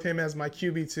comfortable with him as my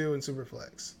QB2 in super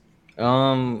flex. A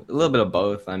little bit of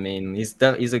both. I mean, he's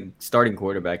a starting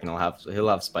quarterback, and he'll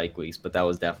have spike weeks, but that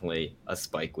was definitely a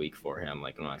spike week for him.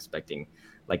 Like I'm not expecting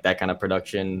like that kind of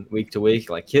production week to week.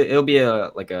 Like it'll be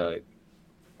a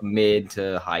mid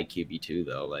to high QB2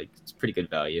 though. Like it's pretty good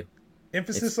value.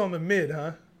 Emphasis It's on the mid,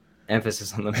 huh?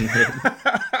 emphasis on the mid.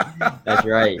 That's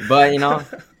right. But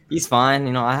he's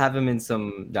fine. I have him in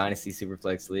some dynasty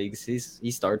superflex leagues.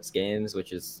 He starts games,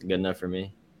 which is good enough for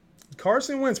me.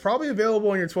 Carson Wentz probably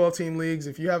available in your 12-team leagues.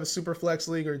 If you have a super flex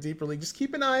league or a deeper league, just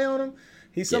keep an eye on him.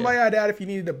 He's Yeah. somebody I'd add if you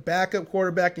needed a backup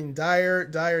quarterback in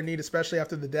dire need, especially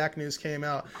after the Dak news came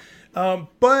out.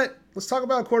 But let's talk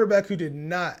about a quarterback who did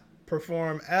not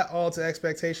perform at all to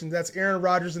expectations. That's Aaron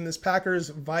Rodgers in this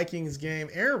Packers-Vikings game.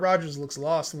 Aaron Rodgers looks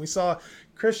lost, and we saw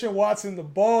Christian Watson, the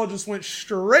ball just went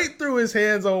straight through his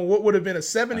hands on what would have been a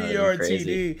That'd been 70-yard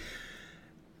crazy. TD.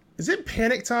 Is it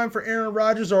panic time for Aaron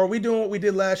Rodgers, or are we doing what we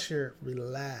did last year?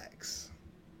 Relax.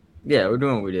 Yeah, we're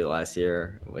doing what we did last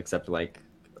year, except like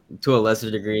to a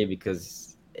lesser degree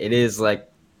because it is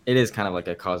kind of like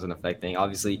a cause and effect thing.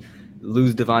 Obviously,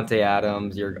 lose Devonte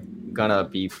Adams, you're gonna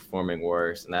be performing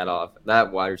worse, and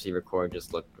that wide receiver core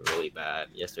just looked really bad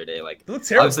yesterday. Like It looked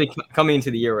terrible. obviously coming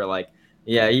into the year, we're like,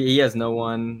 yeah, he has no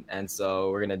one, and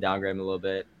so we're gonna downgrade him a little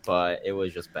bit. But it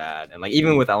was just bad, and like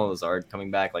even with Alan Lazard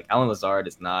coming back, like Alan Lazard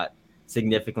is not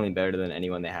significantly better than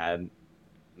anyone they had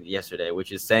yesterday,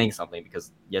 which is saying something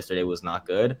because yesterday was not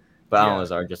good. But Alan Yeah.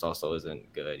 Lazard just also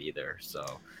isn't good either.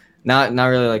 So not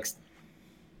really like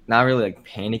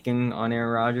panicking on Aaron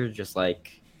Rodgers, just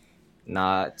like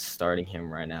not starting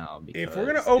him right now If we're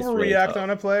gonna because it's really overreact tough. on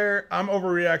a player, I'm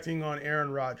overreacting on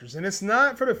Aaron Rodgers, and it's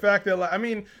not for the fact that like, I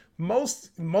mean, most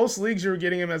leagues you're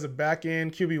getting him as a back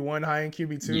end QB1, high end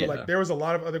QB2. Like Yeah, there was a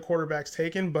lot of other quarterbacks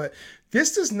taken, but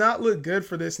this does not look good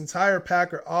for this entire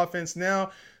Packer offense.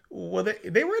 Now, Well,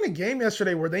 they were in a game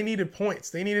yesterday where they needed points,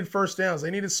 they needed first downs,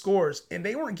 they needed scores, and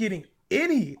they weren't getting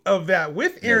any of that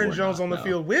with They Aaron were Jones not. on the No.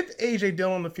 field, with AJ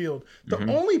Dillon on the field. The Hmm.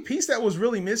 only piece that was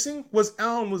really missing was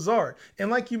Alan Lazard. And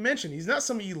like you mentioned, he's not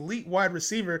some elite wide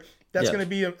receiver that's Yeah. going to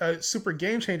be a super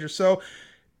game changer. So,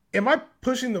 am I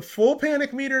pushing the full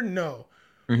panic meter? No.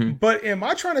 Hmm. But am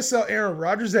I trying to sell Aaron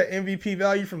Rodgers at MVP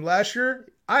value from last year?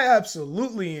 I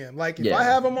absolutely am. Like, if I Yeah.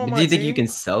 have him on Do my you think you team, can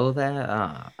sell that?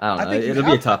 I don't I know. think you It'll be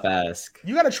a have. tough ask.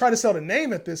 You got to try to sell the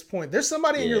name at this point. There's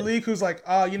somebody in your Yeah. league who's like,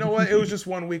 you know what? It was just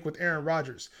 1 week with Aaron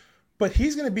Rodgers, but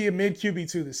he's going to be a mid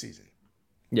QB2 this season.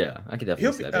 Yeah, I could definitely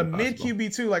He'll see be that a being mid possible.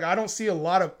 QB2. Like, I don't see a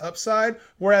lot of upside.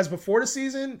 Whereas before the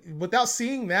season, without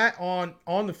seeing that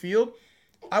on the field,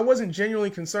 I wasn't genuinely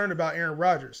concerned about Aaron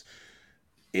Rodgers.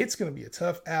 It's going to be a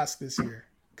tough ask this year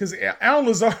because Alan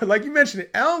Lazard, like you mentioned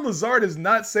it, Alan Lazard is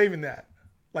not saving that.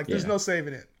 Like, there's Yeah. no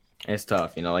saving it. It's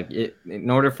tough, in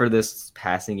order for this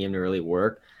passing game to really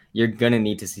work, you're gonna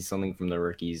need to see something from the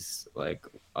rookies like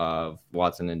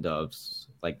Watson and Doves.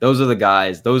 Like those are the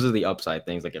guys, those are the upside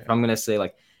things. Like if I'm gonna say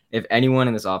like if anyone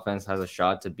in this offense has a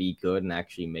shot to be good and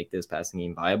actually make this passing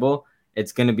game viable,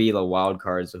 it's gonna be the wild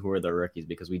cards who are the rookies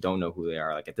because we don't know who they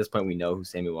are. Like at this point, we know who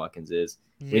Sammy Watkins is,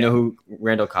 we know who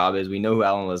Randall Cobb is, we know who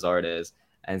Alan Lazard is,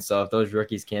 and so if those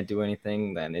rookies can't do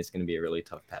anything, then it's gonna be a really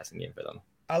tough passing game for them.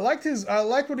 I liked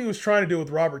what he was trying to do with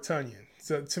Robert Tunyon.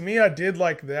 So to me, I did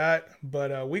like that.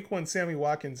 But week 1, Sammy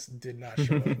Watkins did not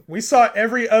show up. We saw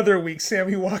every other week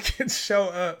Sammy Watkins show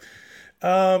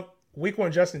up. Week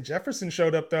 1, Justin Jefferson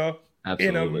showed up though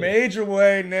in a Absolutely. major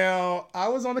way. Now I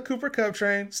was on the Cooper Cup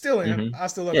train, still am. Mhm. I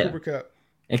still love Yeah. Cooper Cup.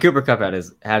 And Cooper Cup had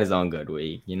his own good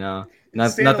week, nothing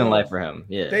Standalone. light for him.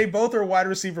 Yeah, They both are wide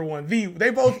receiver one. They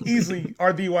both easily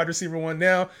are the wide receiver one.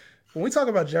 Now, when we talk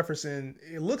about Jefferson,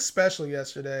 it looked special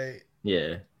yesterday.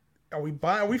 yeah, Are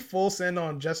we full send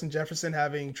on Justin Jefferson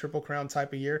having triple crown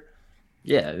type of year?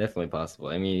 yeah, definitely possible.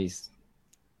 I mean, he's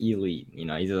elite.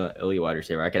 He's an elite wide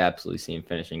receiver. I could absolutely see him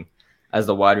finishing as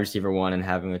the wide receiver one and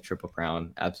having a triple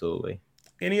crown. Absolutely.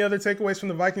 Any other takeaways from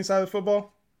the Viking side of the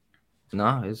football?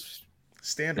 No, it's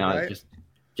Standard, no, right? just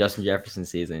Justin Jefferson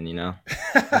season.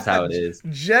 That's how it is.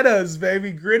 Jettas,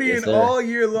 baby, gritty Yes, and sir. all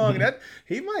year long. That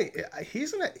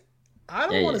he's gonna. I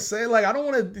don't want to say like I don't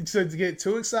want to get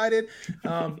too excited,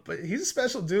 but he's a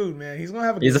special dude, man. He's gonna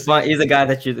have a. He's good He's a guy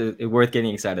that you're worth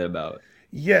getting excited about.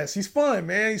 Yes, he's fun,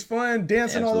 man. He's fun,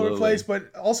 dancing all over the Absolutely. place,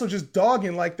 but also just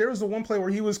dogging. Like there was the one play where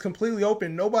he was completely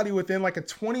open, nobody within like a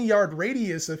 20-yard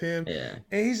radius of him, Yeah.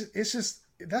 and it's just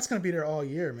that's gonna be there all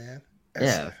year, man.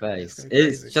 That's- Yeah, that's thanks. gonna be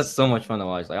It's crazy. just so much fun to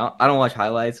watch. Like I don't watch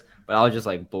highlights, but I was just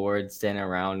like bored standing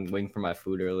around waiting for my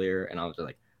food earlier, and I was just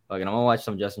like, "Fucking, I'm gonna watch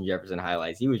some Justin Jefferson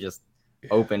highlights." He was just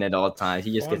open at all times.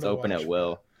 He just Fun gets to open watch, at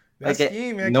will. That Like,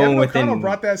 scheme, man. no Kevin one O'Connell within-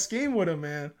 brought that scheme with him,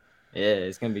 man. Yeah,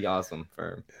 it's gonna be awesome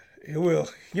for him. It will.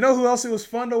 You know who else it was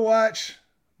fun to watch?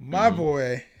 My Mhm.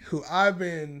 boy, who I've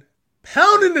been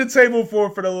pounding the table for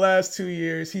the last 2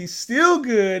 years. He's still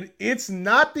good. It's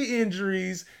not the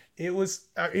injuries. It was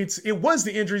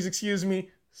the injuries, excuse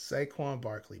me. Saquon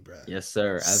Barkley, bro. Yes,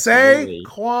 sir. Absolutely.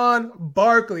 Saquon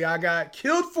Barkley. I got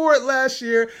killed for it last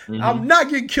year. Mhm. I'm not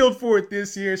getting killed for it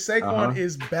this year. Saquon Uh-huh.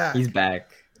 is back. He's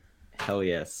back. Hell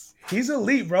yes. He's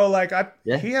elite, bro. Like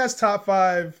Yeah. he has top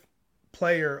 5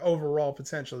 player overall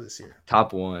potential this year.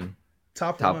 Top one.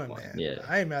 Top Top one, one, man. yeah.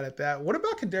 I ain't mad at that. What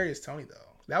about Kadarius Toney though?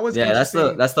 That was Yeah,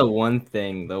 interesting. that's the one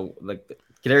thing though. Like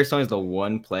Kadarius Toney is the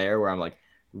one player where I'm like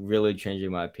really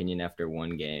changing my opinion after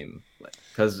one game,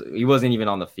 because he wasn't even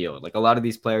on the field. Like a lot of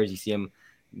these players, you see him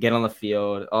get on the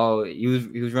field. Oh, he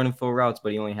was running full routes,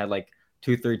 but he only had like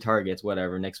 2-3 targets.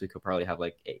 Whatever. Next week he'll probably have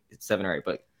like 7 or 8.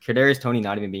 But Kadarius Toney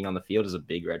not even being on the field is a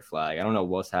big red flag. I don't know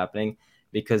what's happening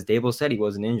because Dable said he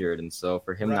wasn't injured, and so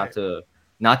for him Right.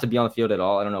 not to be on the field at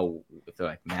all, I don't know if they're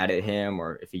like mad at him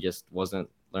or if he just wasn't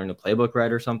learning the playbook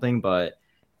right or something, but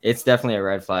it's definitely a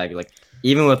red flag. Like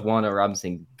even with Wanda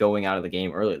Robinson going out of the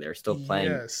game early, they're still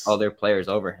playing Yes. all their players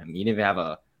over him. He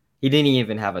didn't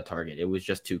even have a target. It was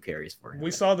just 2 carries for him. We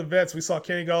saw the vets. We saw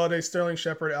Kenny Galladay, Sterling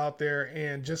Shepard out there,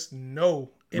 and just no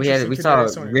we interest in saw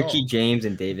Kadarius Toney at Richie all. James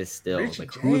and Davis Still. Richie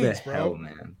Like who the James, bro. hell,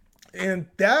 man? And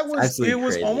that was Absolutely it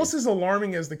was crazy. almost as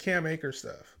alarming as the Cam Akers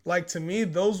stuff. Like to me,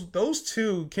 those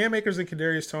two, Cam Akers and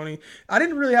Kadarius Toney, I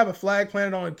didn't really have a flag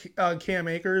planted on Cam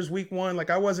Akers week 1. Like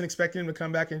I wasn't expecting him to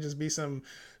come back and just be some,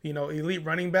 elite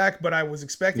running back, but I was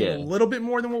expecting a Yeah. little bit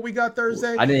more than what we got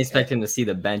Thursday. I didn't expect him to see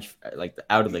the bench like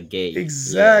out of the gate.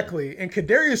 Exactly. And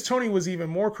Kadarius Toney was even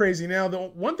more crazy. Now, the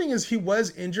one thing is he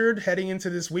was injured heading into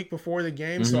this week before the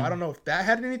game, so Mhm. I don't know if that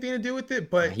had anything to do with it, Yeah.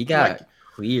 but He got like,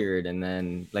 cleared, and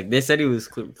then like they said he was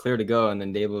clear to go, and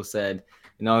then Dable said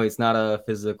it's not a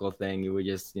physical thing. We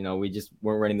just, we just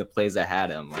weren't running the plays that had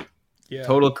him. Like Yeah.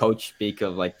 total coach speak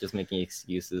of like just making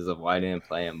excuses of why I didn't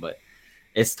play him, but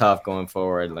it's tough going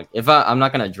forward. Like if I'm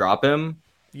not gonna drop him,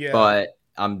 Yeah. but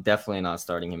I'm definitely not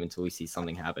starting him until we see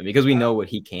something happen because we know what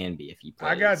he can be if he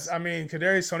plays.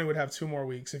 Kadarius Toney would have 2 more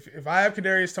weeks. If I have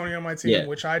Kadarius Toney on my team,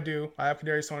 which I do, I have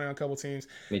Kadarius Toney on a couple teams.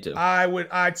 Me too. I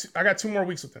got 2 more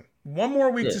weeks with him. 1 more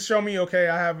week to show me, okay,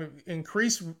 I have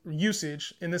increased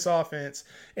usage in this offense,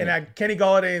 and Kenny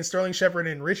Golladay and Sterling Shepard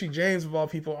and Richie James of all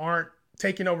people aren't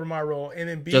taking over my role. And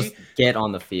then just get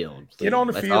on the field. Please. Get on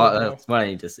the field. That's what I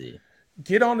need to see.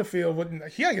 Get on the field.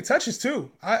 He gotta get touches too.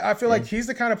 I feel like he's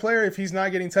the kind of player, if he's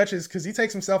not getting touches, because he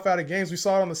takes himself out of games. We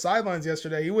saw it on the sidelines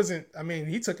yesterday.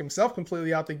 He took himself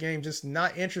completely out the game, just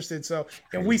not interested. So,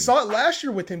 and we saw it last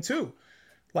year with him too.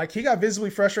 Like he got visibly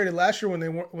frustrated last year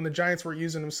when the Giants were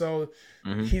using him. So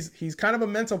he's kind of a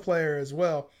mental player as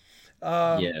well.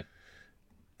 And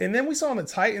then we saw on the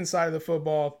Titans side of the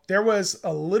football, there was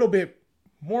a little bit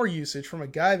more usage from a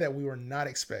guy that we were not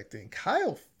expecting.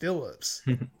 Kyle Phillips,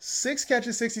 6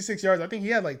 catches, 66 yards. I think he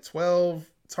had like 12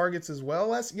 targets as well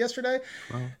yesterday.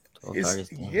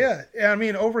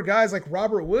 Over guys like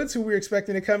Robert Woods, who we were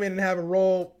expecting to come in and have a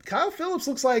role. Kyle Phillips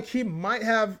looks like he might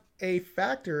have a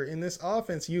factor in this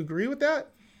offense. You agree with that?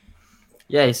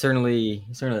 Yeah, he certainly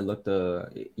looked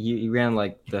he ran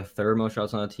like the 3rd most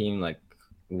routes on the team, like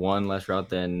 1 less route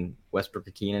than Westbrook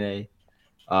Akine.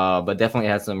 But definitely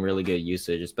had some really good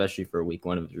usage, especially for week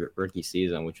 1 of the rookie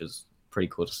season, which was pretty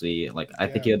cool to see. Like, I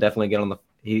think he'll definitely get on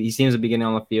he seems to be getting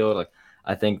on the field. Like,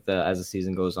 I think that as the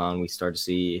season goes on, we start to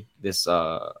see this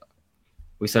offense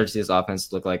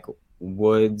look like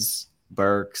Woods,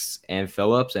 Burks, and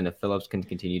Phillips. And if Phillips can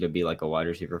continue to be like a wide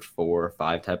receiver 4 or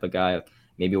 5 type of guy,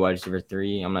 maybe wide receiver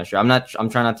 3, I'm not sure. I'm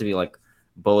trying not to be like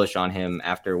bullish on him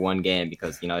after 1 game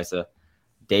because, it's a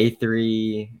day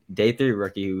three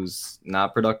rookie who's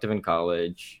not productive in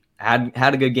college, had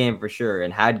a good game for sure,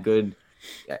 and had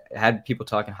people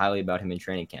talking highly about him in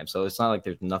training camp. So it's not like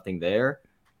there's nothing there,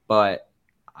 but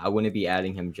I wouldn't be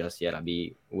adding him just yet. I'd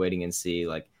be waiting and see,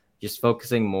 like just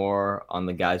focusing more on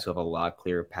the guys who have a lot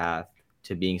clearer path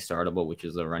to being startable, which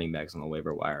is the running backs on the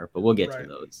waiver wire. But we'll get to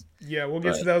those. Yeah, we'll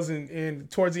get to those in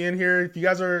towards the end here. If you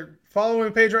guys are following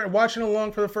the page, watching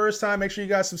along for the first time, make sure you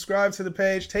guys subscribe to the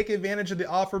page. Take advantage of the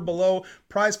offer below.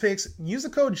 Prize Picks. Use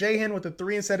the code JHEN with a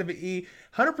 3 instead of an E.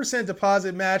 100%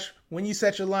 deposit match when you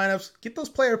set your lineups. Get those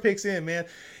player picks in, man.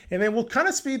 And then we'll kind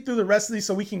of speed through the rest of these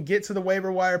so we can get to the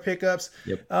waiver wire pickups.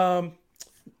 Yep.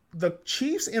 The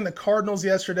Chiefs and the Cardinals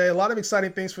yesterday. A lot of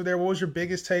exciting things for there. What was your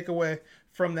biggest takeaway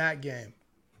from that game?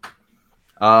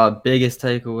 Biggest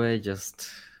takeaway, just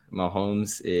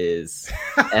Mahomes is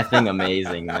effing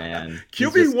amazing, man.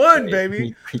 QB1,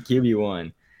 baby.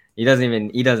 QB1. He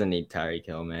doesn't need Tyreek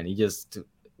Hill, man. He just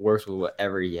works with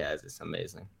whatever he has. It's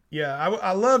amazing. Yeah,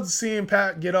 I loved seeing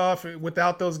Pat get off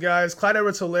without those guys. Clyde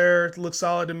Edwards-Helaire looks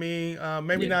solid to me.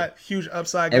 Maybe not huge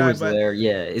upside guy, but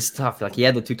it's tough. Like he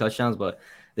had the 2 touchdowns, but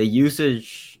the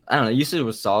usage, I don't know, usage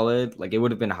was solid. Like it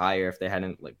would have been higher if they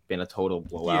hadn't like been a total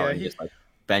blowout and just like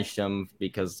benched him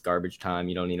because garbage time.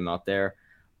 You don't need him out there,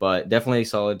 but definitely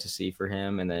solid to see for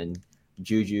him. And then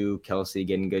Juju, Kelsey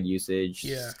getting good usage.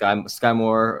 Yeah. Sky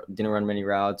Moore didn't run many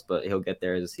routes, but he'll get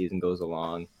there as the season goes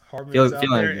along.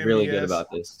 Feeling really good about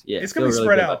this. Yeah, it's gonna be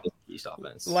spread out.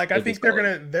 Offense. Like I think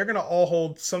they're gonna all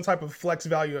hold some type of flex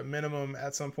value at minimum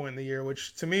at some point in the year,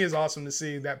 which to me is awesome to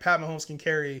see that Pat Mahomes can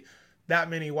carry that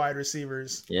many wide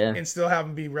receivers and still have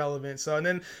them be relevant. So, and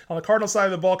then on the Cardinal side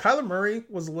of the ball, Kyler Murray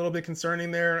was a little bit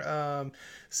concerning there.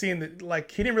 Seeing that,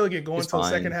 like, he didn't really get going until the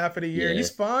second half of the year. Yeah. He's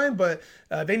fine, but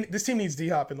this team needs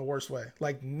D-Hop in the worst way.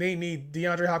 Like, they need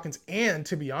DeAndre Hopkins, and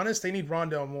to be honest, they need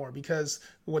Rondale Moore, because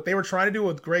what they were trying to do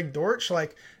with Greg Dortch,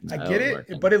 like, I get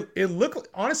it, but it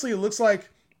looks like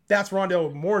that's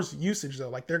Rondale Moore's usage, though.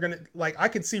 Like, they're going to, like, I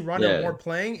could see Rondale Moore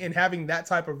playing and having that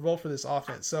type of role for this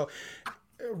offense. So,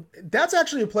 that's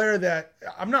actually a player that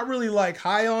I'm not really like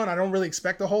high on. I don't really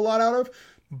expect a whole lot out of,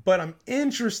 but I'm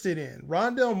interested in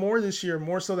Rondale Moore this year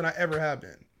more so than I ever have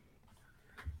been.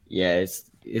 Yeah,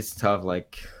 it's tough.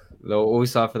 Like what we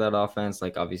saw for that offense,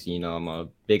 like obviously, I'm a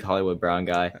big Hollywood Brown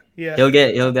guy. Yeah,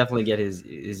 he'll definitely get his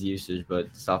usage,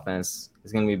 but this offense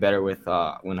is going to be better with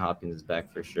when Hopkins is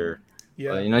back for sure.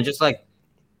 Yeah, but, just like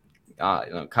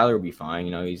Kyler will be fine.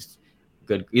 He's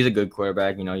good. He's a good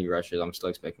quarterback. He rushes. I'm still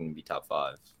expecting him to be top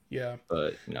 5. Yeah.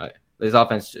 But, his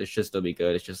offense should still be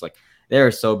good. It's just like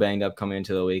they're so banged up coming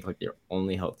into the week. Like their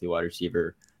only healthy wide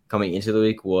receiver coming into the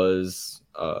week was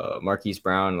Marquise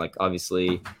Brown. Like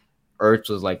obviously Ertz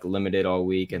was like limited all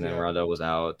week and then Rondale was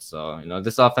out. So,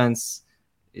 this offense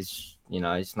it's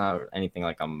not anything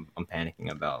like I'm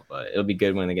panicking about. But it'll be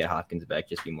good when they get Hopkins back,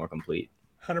 just be more complete.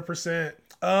 100%.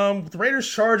 With the Raiders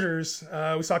Chargers,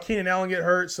 we saw Keenan Allen get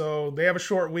hurt, so they have a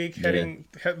short week.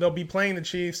 They'll be playing the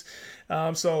Chiefs.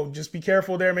 So just be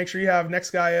careful there. Make sure you have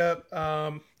next guy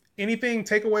up. Anything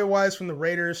takeaway wise from the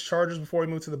Raiders Chargers before we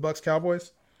move to the Bucks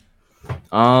Cowboys?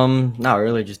 Not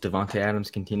really. Just Devontae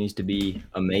Adams continues to be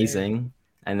amazing,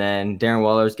 and then Darren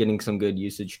Waller's getting some good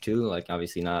usage too. Like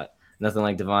obviously nothing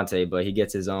like Devontae, but he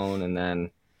gets his own, and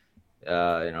then.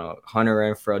 Hunter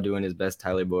Renfrow doing his best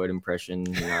Tyler Boyd impression.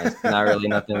 It's not really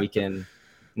nothing we can,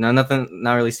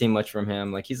 not really seeing much from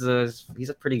him. Like he's a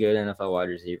pretty good NFL wide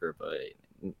receiver,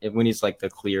 but when he's like the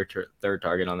clear third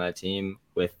target on that team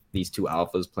with these two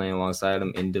alphas playing alongside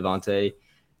him in Devontae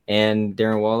and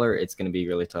Darren Waller, it's going to be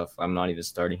really tough. I'm not even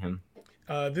starting him.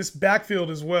 This backfield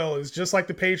as well is just like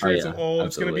the Patriots of old.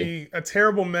 It's going to be a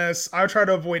terrible mess. I try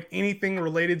to avoid anything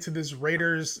related to this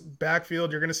Raiders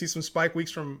backfield. You're going to see some spike weeks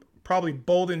from probably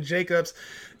Bolden Jacobs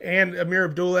and Amir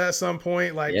Abdullah at some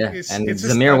point.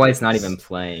 Zamir White's not even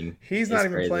playing. He's not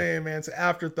even playing, man. It's an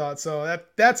afterthought. So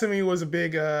that to me was a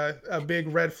big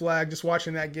red flag just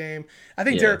watching that game. I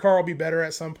think Derek Carr will be better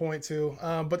at some point too.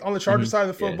 But on the Chargers side of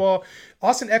the football,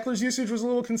 Austin Eckler's usage was a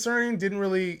little concerning.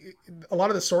 A lot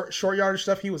of the short yardage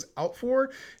stuff he was out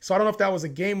for. So I don't know if that was a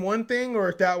game one thing or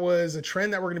if that was a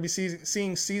trend that we're going to be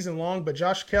seeing season long. But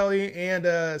Josh Kelly and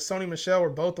Sony Michel were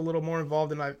both a little more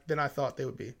involved than I thought they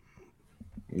would be.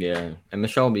 Yeah, and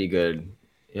Michel will be good.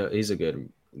 He's a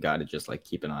good guy to just like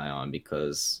keep an eye on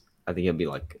because I think he'll be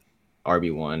like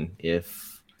RB1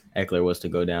 if Eckler was to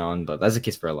go down. But that's the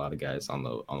case for a lot of guys on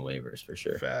the waivers for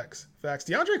sure. Facts.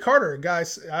 DeAndre Carter,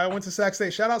 guys. I went to Sac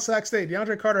State. Shout out Sac State.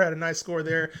 DeAndre Carter had a nice score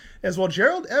there as well.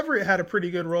 Gerald Everett had a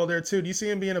pretty good role there too. Do you see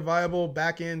him being a viable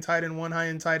back end tight end one, high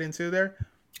end tight end two there?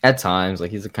 At times,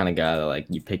 like he's the kind of guy that like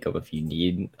you pick up if you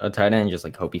need a tight end, just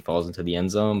like hope he falls into the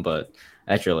end zone. But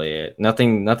that's really it.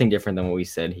 Nothing different than what we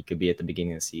said he could be at the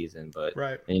beginning of the season. But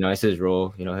it's his role.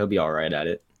 He'll be all right at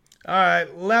it. All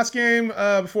right, last game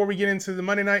before we get into the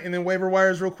Monday night and then waiver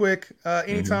wires real quick.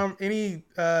 Any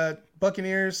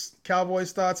Buccaneers,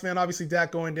 Cowboys thoughts, man? Obviously,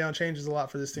 Dak going down changes a lot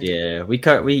for this team. Yeah, we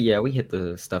hit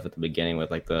the stuff at the beginning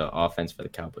with like the offense for the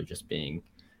Cowboys just being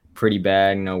pretty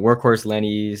bad. Workhorse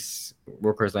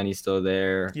Lenny's still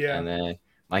there. Yeah. And then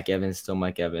Mike Evans,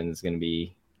 going to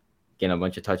be getting a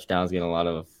bunch of touchdowns, getting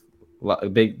a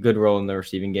good role in the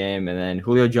receiving game. And then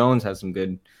Julio Jones has some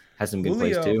good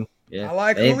plays too. Yeah. I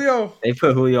like Julio. They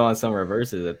put Julio on some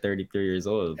reverses at 33 years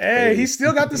old. Hey, he's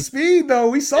still got the speed though.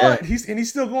 We saw it. He's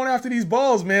still going after these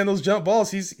balls, man. Those jump balls.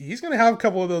 He's going to have a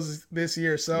couple of those this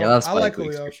year. So I like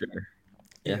Julio for sure.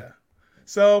 Yeah.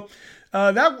 So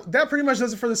that pretty much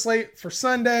does it for the slate for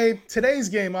Sunday. Today's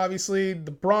game, obviously,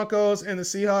 the Broncos and the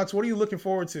Seahawks. What are you looking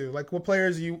forward to? Like, what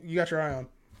players you got your eye on?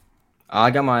 I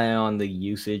got my eye on the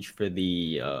usage for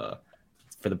the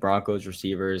Broncos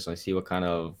receivers. I see what kind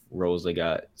of roles they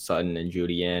got Sutton and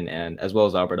Judy in, and as well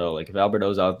as Alberto. Like, if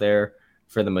Alberto's out there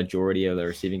for the majority of the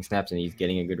receiving snaps and he's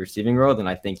getting a good receiving role, then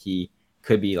I think he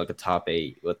could be like a top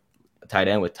 8 with a tight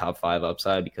end with top 5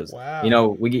 upside because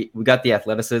we got the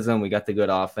athleticism, we got the good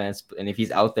offense, and if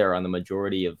he's out there on the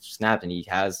majority of snaps and he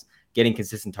has getting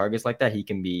consistent targets like that, he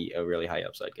can be a really high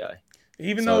upside guy.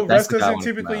 Even though Russ doesn't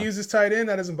typically use his tight end,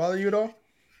 that doesn't bother you at all?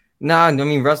 Nah, I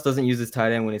mean Russ doesn't use his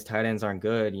tight end when his tight ends aren't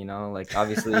good. Like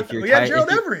obviously if you're Gerald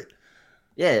Everett.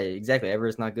 Yeah, exactly.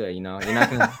 Everett's not good. You're not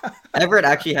gonna. Everett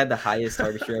actually had the highest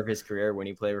target share of his career when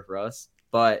he played with Russ.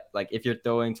 But like if you're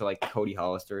throwing to like Cody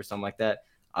Hollister or something like that,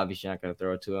 obviously you're not gonna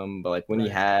throw it to him. But like when he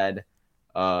had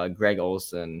Greg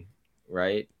Olsen,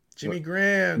 right? Jimmy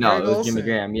Graham. No, it was Jimmy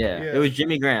Graham. Yeah, it was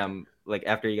Jimmy Graham. Like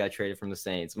after he got traded from the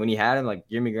Saints, when he had him, like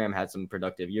Jimmy Graham had some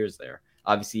productive years there.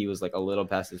 Obviously, he was like a little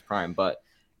past his prime, but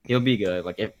he'll be good.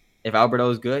 Like if Alberto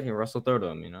is good, Russell throw to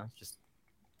him.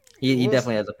 He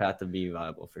definitely has a path to be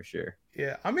viable for sure.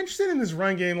 Yeah, I'm interested in this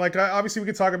run game. Like obviously, we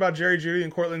could talk about Jerry Jeudy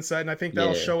and Cortland Sutton. I think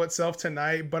that'll show itself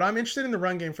tonight. But I'm interested in the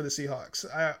run game for the Seahawks.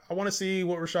 I want to see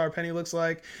what Rashard Penny looks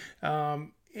like.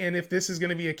 And if this is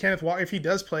going to be a Kenneth Walker, if he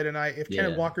does play tonight, if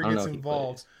Kenneth Walker gets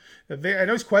involved. I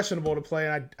know he's questionable to play,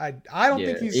 and I don't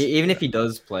think he's... Even if he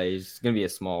does play, it's going to be a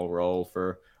small role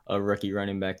for a rookie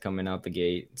running back coming out the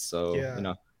gate. So,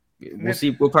 we'll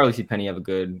see. We'll probably see Penny have a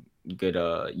good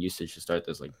usage to start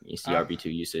this, like RB2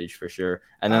 usage for sure.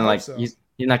 And then he's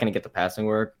not going to get the passing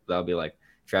work. That'll be like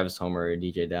Travis Homer or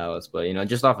DJ Dallas. But,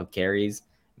 just off of carries,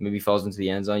 maybe falls into the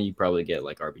end zone, you probably get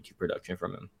like RB2 production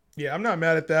from him. Yeah, I'm not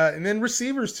mad at that. And then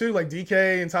receivers too, like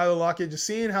DK and Tyler Lockett, just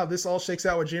seeing how this all shakes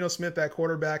out with Geno Smith, that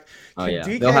quarterback. Oh Can yeah,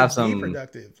 they'll DK have be some.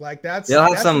 productive? Like that's the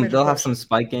major They'll have some question.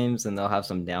 spike games and they'll have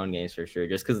some down games for sure,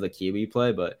 just because of the QB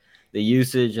play. But the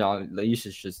usage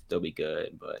should still be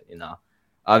good. But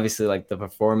obviously like the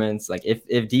performance, like if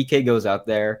DK goes out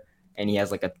there and he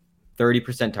has like a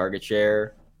 30% target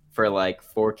share for like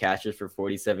 4 catches for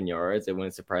 47 yards, it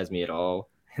wouldn't surprise me at all.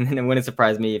 And then it wouldn't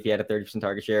surprise me if he had a 30%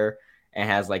 target share and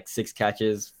has like 6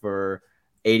 catches for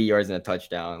 80 yards and a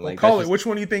touchdown. Well, Like that's call it. just Which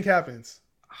one do you think happens?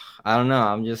 I don't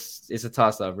know. It's a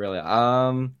toss up, really.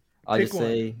 I'll Pick just one.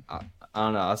 say I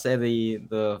don't know. I'll say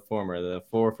the former, the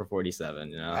 4 for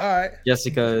 47. All right. Just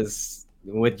because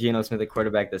with Geno Smith, the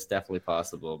quarterback, that's definitely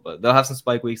possible. But they'll have some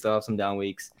spike weeks. They'll have some down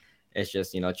weeks. It's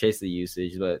just chase the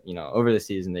usage. But over the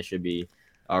season, they should be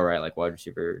all right. Like wide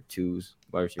receiver twos,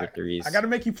 wide receiver I threes. got to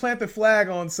make you plant the flag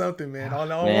on something, man, on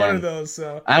one of Man, those.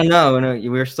 So I don't know.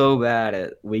 We're so bad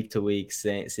at week to week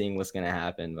seeing what's gonna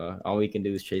happen. But all we can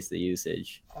do is chase the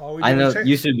usage. all we I do is know check.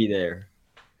 you should be there.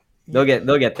 They'll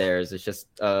get theirs. It's just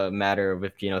a matter of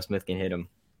if Geno Smith can hit them.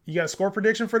 You got a score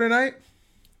prediction for tonight?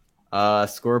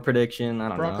 Score prediction. I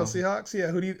don't Broncos know. Seahawks. Yeah,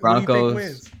 who do you think Broncos.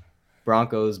 wins?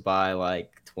 Broncos by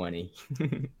like 20.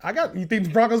 You think the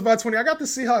Broncos by 20? I got the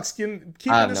Seahawks I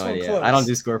keeping have this no one idea. close. I don't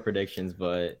do score predictions,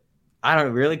 but I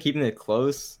don't really keeping it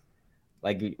close.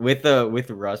 Like with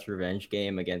the Russ revenge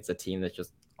game against a team that's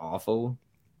just awful.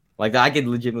 Like I could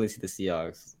legitimately see the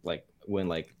Seahawks like win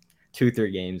like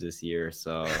 2-3 games this year.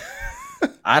 So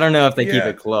I don't know if they keep Yeah.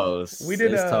 it close. We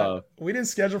did It's tough. we did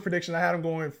schedule prediction. I had them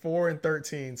going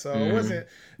 4-13. So it Mhm. wasn't I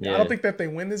Yeah. don't think that they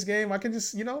win this game. I can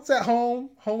just, it's at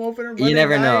home opener, You Monday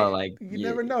never night. know. Like You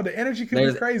never know. The energy could be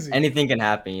there's crazy. anything can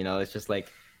happen. It's just like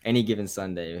any given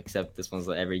Sunday, except this one's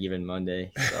like every given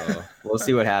Monday. So we'll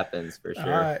see what happens for All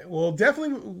sure. right. Well,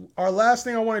 definitely our last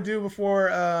thing I want to do before,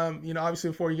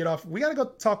 obviously before you get off, we got to go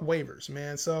talk waivers,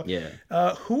 man. So, Yeah.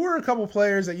 who are a couple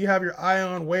players that you have your eye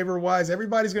on waiver wise?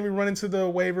 Everybody's going to be running to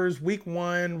the waivers week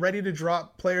 1, ready to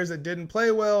drop players that didn't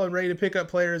play well and ready to pick up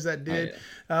players that Oh, did.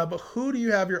 yeah. But who do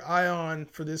you have your eye on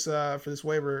for this first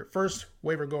waiver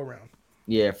go round?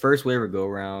 Yeah, first waiver go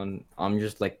round. I'm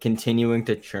just like continuing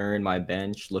to churn my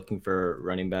bench, looking for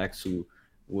running backs who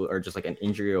are just like an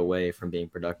injury away from being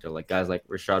productive. Like guys like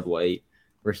Rashad White,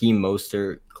 Raheem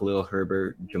Mostert, Khalil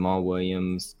Herbert, Jamal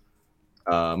Williams,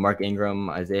 Mark Ingram,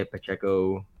 Isaiah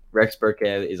Pacheco, Rex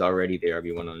Burkhead is already the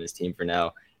RB1 on this team for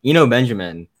now.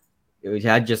 Benjamin, it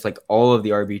had just like all of the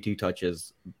RB2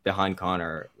 touches behind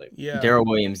Connor. Like Yeah. Darrell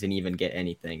Williams didn't even get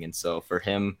anything, and so for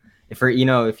him, if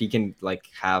he can like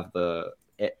have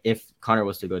if Connor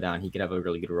was to go down, he could have a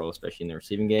really good role, especially in the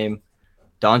receiving game.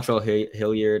 Dontrell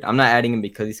Hilliard, I'm not adding him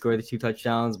because he scored the 2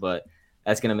 touchdowns, but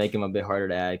that's gonna make him a bit harder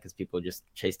to add because people just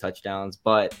chase touchdowns.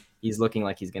 But he's looking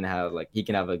like he can have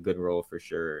a good role for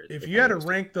sure. If you had to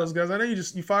rank those guys, I know you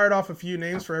fired off a few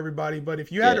names for everybody, but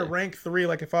if you had to Yeah. rank 3,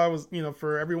 like if I was,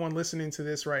 for everyone listening to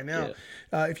this right now,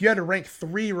 Yeah. if you had to rank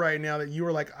 3 right now that you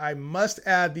were like, I must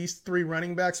add these 3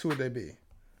 running backs, who would they be?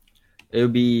 It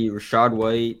would be Rashad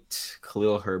White,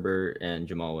 Khalil Herbert, and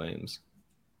Jamal Williams.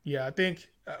 Yeah, I think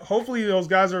hopefully those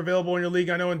guys are available in your league.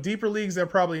 I know in deeper leagues they're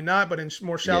probably not, but in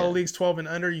more shallow Yeah. leagues, 12 and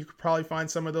under, you could probably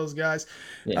find some of those guys.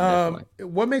 Yeah, definitely.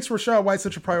 What makes Rashad White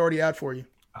such a priority ad for you?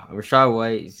 Rashad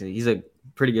White, he's a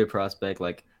pretty good prospect,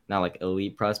 like not like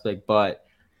elite prospect, but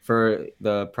for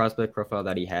the prospect profile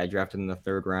that he had, drafted in the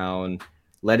 3rd round,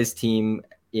 led his team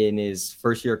in his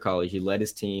first year of college. He led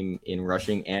his team in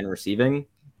rushing and receiving.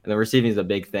 And the receiving is a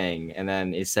big thing. And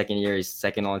then his second year, he's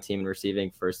second on the team in receiving,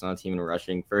 first on the team in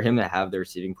rushing. For him to have the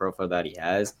receiving profile that he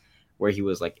has, where he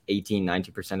was like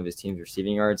 18-19% of his team's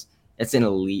receiving yards, it's an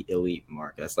elite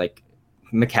mark. That's like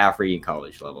McCaffrey in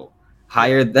college level.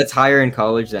 That's higher in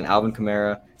college than Alvin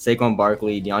Kamara, Saquon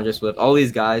Barkley, DeAndre Swift, all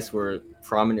these guys who were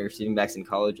prominent receiving backs in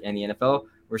college and the NFL.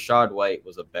 Rashad White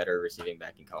was a better receiving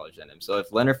back in college than him. So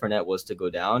if Leonard Fournette was to go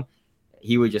down,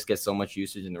 he would just get so much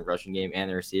usage in the rushing game and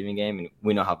the receiving game, and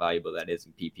we know how valuable that is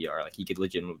in PPR. Like he could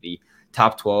legitimately be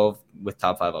top 12 with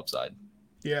top 5 upside.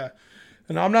 Yeah.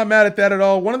 And I'm not mad at that at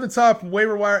all. One of the top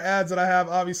waiver wire ads that I have,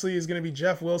 obviously, is going to be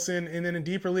Jeff Wilson. And then in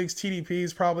deeper leagues, TDP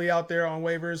is probably out there on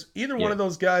waivers. Either one of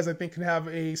those guys, I think, can have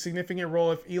a significant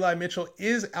role if Eli Mitchell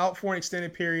is out for an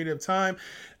extended period of time.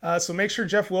 So make sure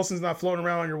Jeff Wilson's not floating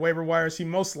around on your waiver wires. He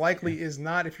most likely is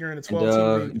not if you're in a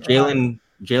 12-team league.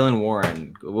 Jalen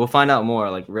Warren. We'll find out more.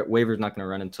 Like waiver's not going to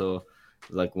run until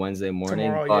like Wednesday morning.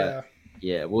 Tomorrow, but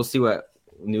yeah, we'll see what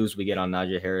news we get on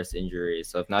Najee Harris injury.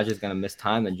 So if Najee's going to miss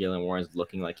time, then Jalen Warren's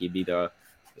looking like he'd be the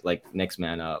like next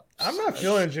man up. I'm not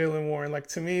feeling Jaylen Warren. Like,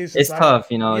 to me, it's It's just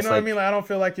tough, you know. you It's know what I like mean? Like, I don't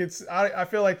feel like it's. I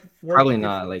feel like probably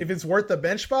not. Like if it's worth the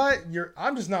bench spot,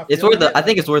 I'm just not. it's Feeling worth. it. I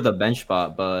think it's worth a bench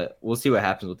spot, but we'll see what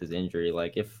happens with his injury.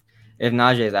 Like if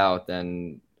Najee's out,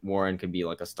 then Warren could be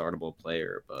like a startable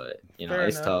player, but you know Fair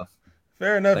it's enough. tough.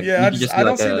 Fair enough. Like Yeah, you could just I do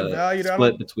don't like see the a value. I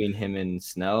split don't. between him and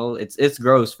Snell. It's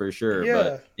gross for sure, Yeah.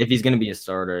 but if he's gonna be a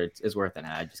starter, it's worth an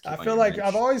ad. Just keep I on feel your like bench.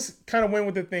 I've always kind of went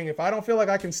with the thing. If I don't feel like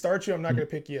I can start you, I'm not going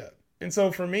to pick you up. And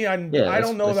so for me, I don't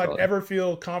know if I'd solid. ever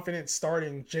feel confident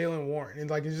starting Jaylen Warren. And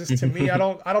like, it's just, to me, I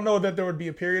don't know that there would be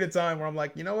a period of time where I'm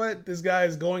like, you know what, this guy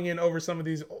is going in over some of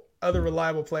these other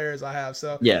reliable players I have.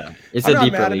 So Yeah, it's I'm a not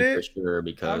deeper mad at league it. for sure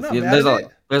because I'm not mad at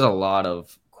it. there's a lot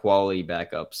of quality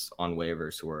backups on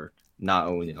waivers who are not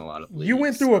owned in a lot of leagues. You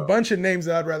went through a bunch of names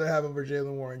that I'd rather have over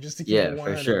Jaylen Warren, just to keep it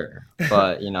 100. for sure.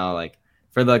 But you know, like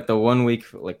for like the 1 week,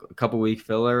 like a couple week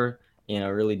filler in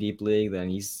a really deep league, then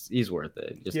he's worth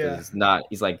it. Just because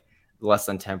he's like less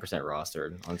than 10%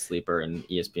 rostered on Sleeper and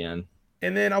ESPN.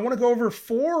 And then I want to go over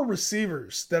 4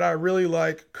 receivers that I really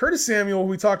like. Curtis Samuel, who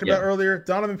we talked about earlier.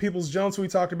 Donovan Peoples-Jones, who we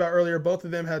talked about earlier. Both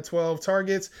of them had 12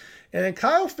 targets. And then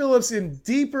Kyle Phillips in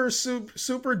deeper,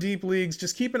 super deep leagues.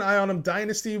 Just keep an eye on him.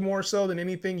 Dynasty more so than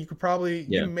anything. You could probably,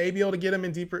 you may be able to get him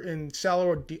in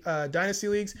shallow dynasty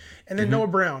leagues. And then Noah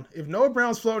Brown. If Noah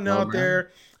Brown's floating out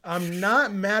there, I'm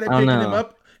not mad at picking him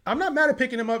up. I'm not mad at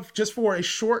picking him up just for a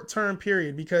short-term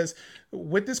period because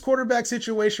with this quarterback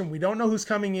situation, we don't know who's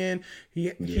coming in.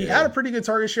 He had a pretty good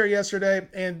target share yesterday,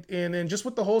 and then just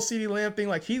with the whole CeeDee Lamb thing,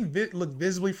 like he looked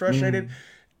visibly frustrated.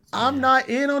 I'm not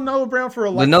in on Noah Brown for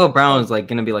a lot. Noah Brown is like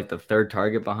going to be like the third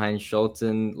target behind Schultz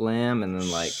and Lamb, and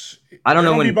then like I don't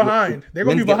know when they're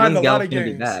going to be behind a lot of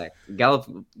games. Gallup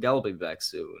will be back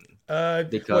soon.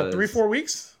 Because 3-4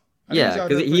 weeks. Yeah,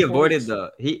 because he avoided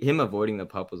him avoiding the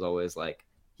pup was always like.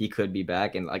 He could be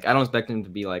back, and like I don't expect him to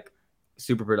be like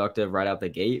super productive right out the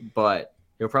gate, but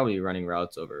he'll probably be running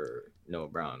routes over Noah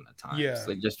Brown at times. Yeah,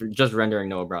 like just rendering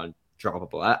Noah Brown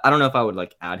droppable. I don't know if I would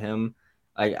like add him.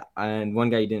 And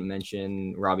one guy you didn't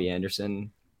mention, Robbie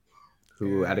Anderson,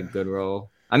 who had a good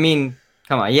role. I mean,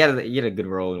 come on, he had a good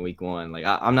role in week 1. Like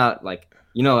I'm not like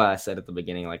I said at the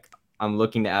beginning, like I'm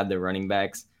looking to add the running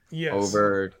backs. Yes.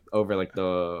 Over like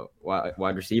the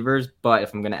wide receivers, but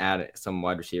if I'm gonna add some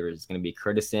wide receivers, it's gonna be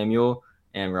Curtis Samuel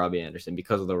and Robbie Anderson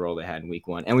because of the role they had in week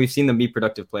 1, and we've seen them be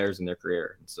productive players in their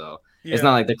career. So it's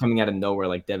not like they're coming out of nowhere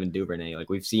like Devin Duvernay. Like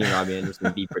we've seen Robbie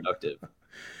Anderson be productive,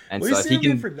 and so if he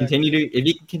can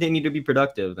continue to be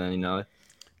productive, then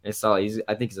it's solid.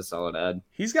 I think he's a solid ad.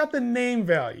 He's got the name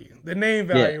value. There's name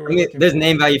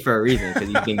value for a reason because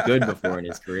he's been good before in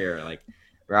his career. Like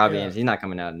Robbie Anderson, he's not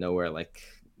coming out of nowhere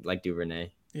like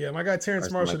Duvernay. Yeah, my guy Terrence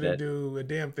Marshall didn't do a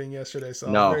damn thing yesterday, so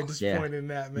I'm very disappointed in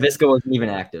that, man. Visca wasn't even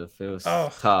active. It was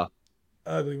tough.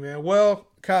 Ugly, man. Well,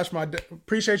 Kosh,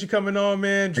 appreciate you coming on,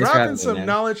 man. Dropping some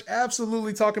knowledge,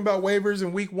 absolutely talking about waivers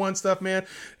and week 1 stuff, man.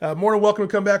 More than welcome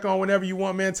to come back on whenever you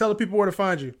want, man. Tell the people where to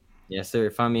find you. Yes,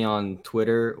 sir. Find me on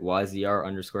Twitter,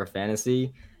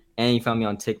 YZR_fantasy. And you find me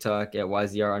on TikTok at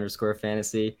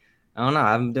YZR_fantasy. I don't know.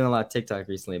 I haven't been doing a lot of TikTok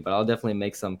recently, but I'll definitely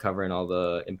make some covering all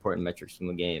the important metrics from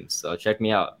the games. So check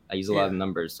me out. I use a lot of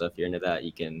numbers, so if you're into that,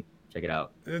 you can check it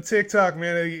out. The TikTok,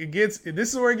 man, this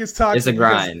is where it gets toxic. It's a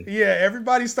grind.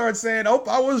 Everybody starts saying, "Oh,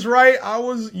 I was right.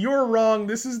 You're wrong."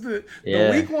 This is the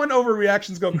week 1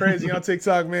 overreactions go crazy on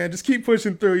TikTok, man. Just keep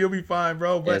pushing through. You'll be fine,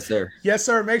 bro. But yes,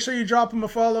 sir. Make sure you drop him a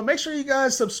follow. Make sure you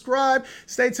guys subscribe.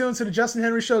 Stay tuned to the Justin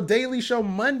Henry Show daily show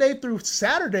Monday through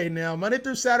Saturday,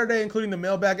 including the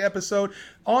mailbag episode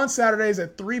on Saturdays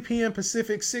at 3 p.m.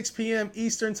 Pacific, 6 p.m.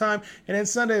 Eastern time. And then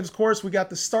Sunday, of course, we got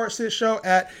the Start Sit Show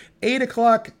at 8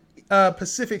 o'clock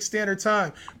Pacific Standard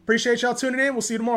Time. Appreciate y'all tuning in. We'll see you tomorrow.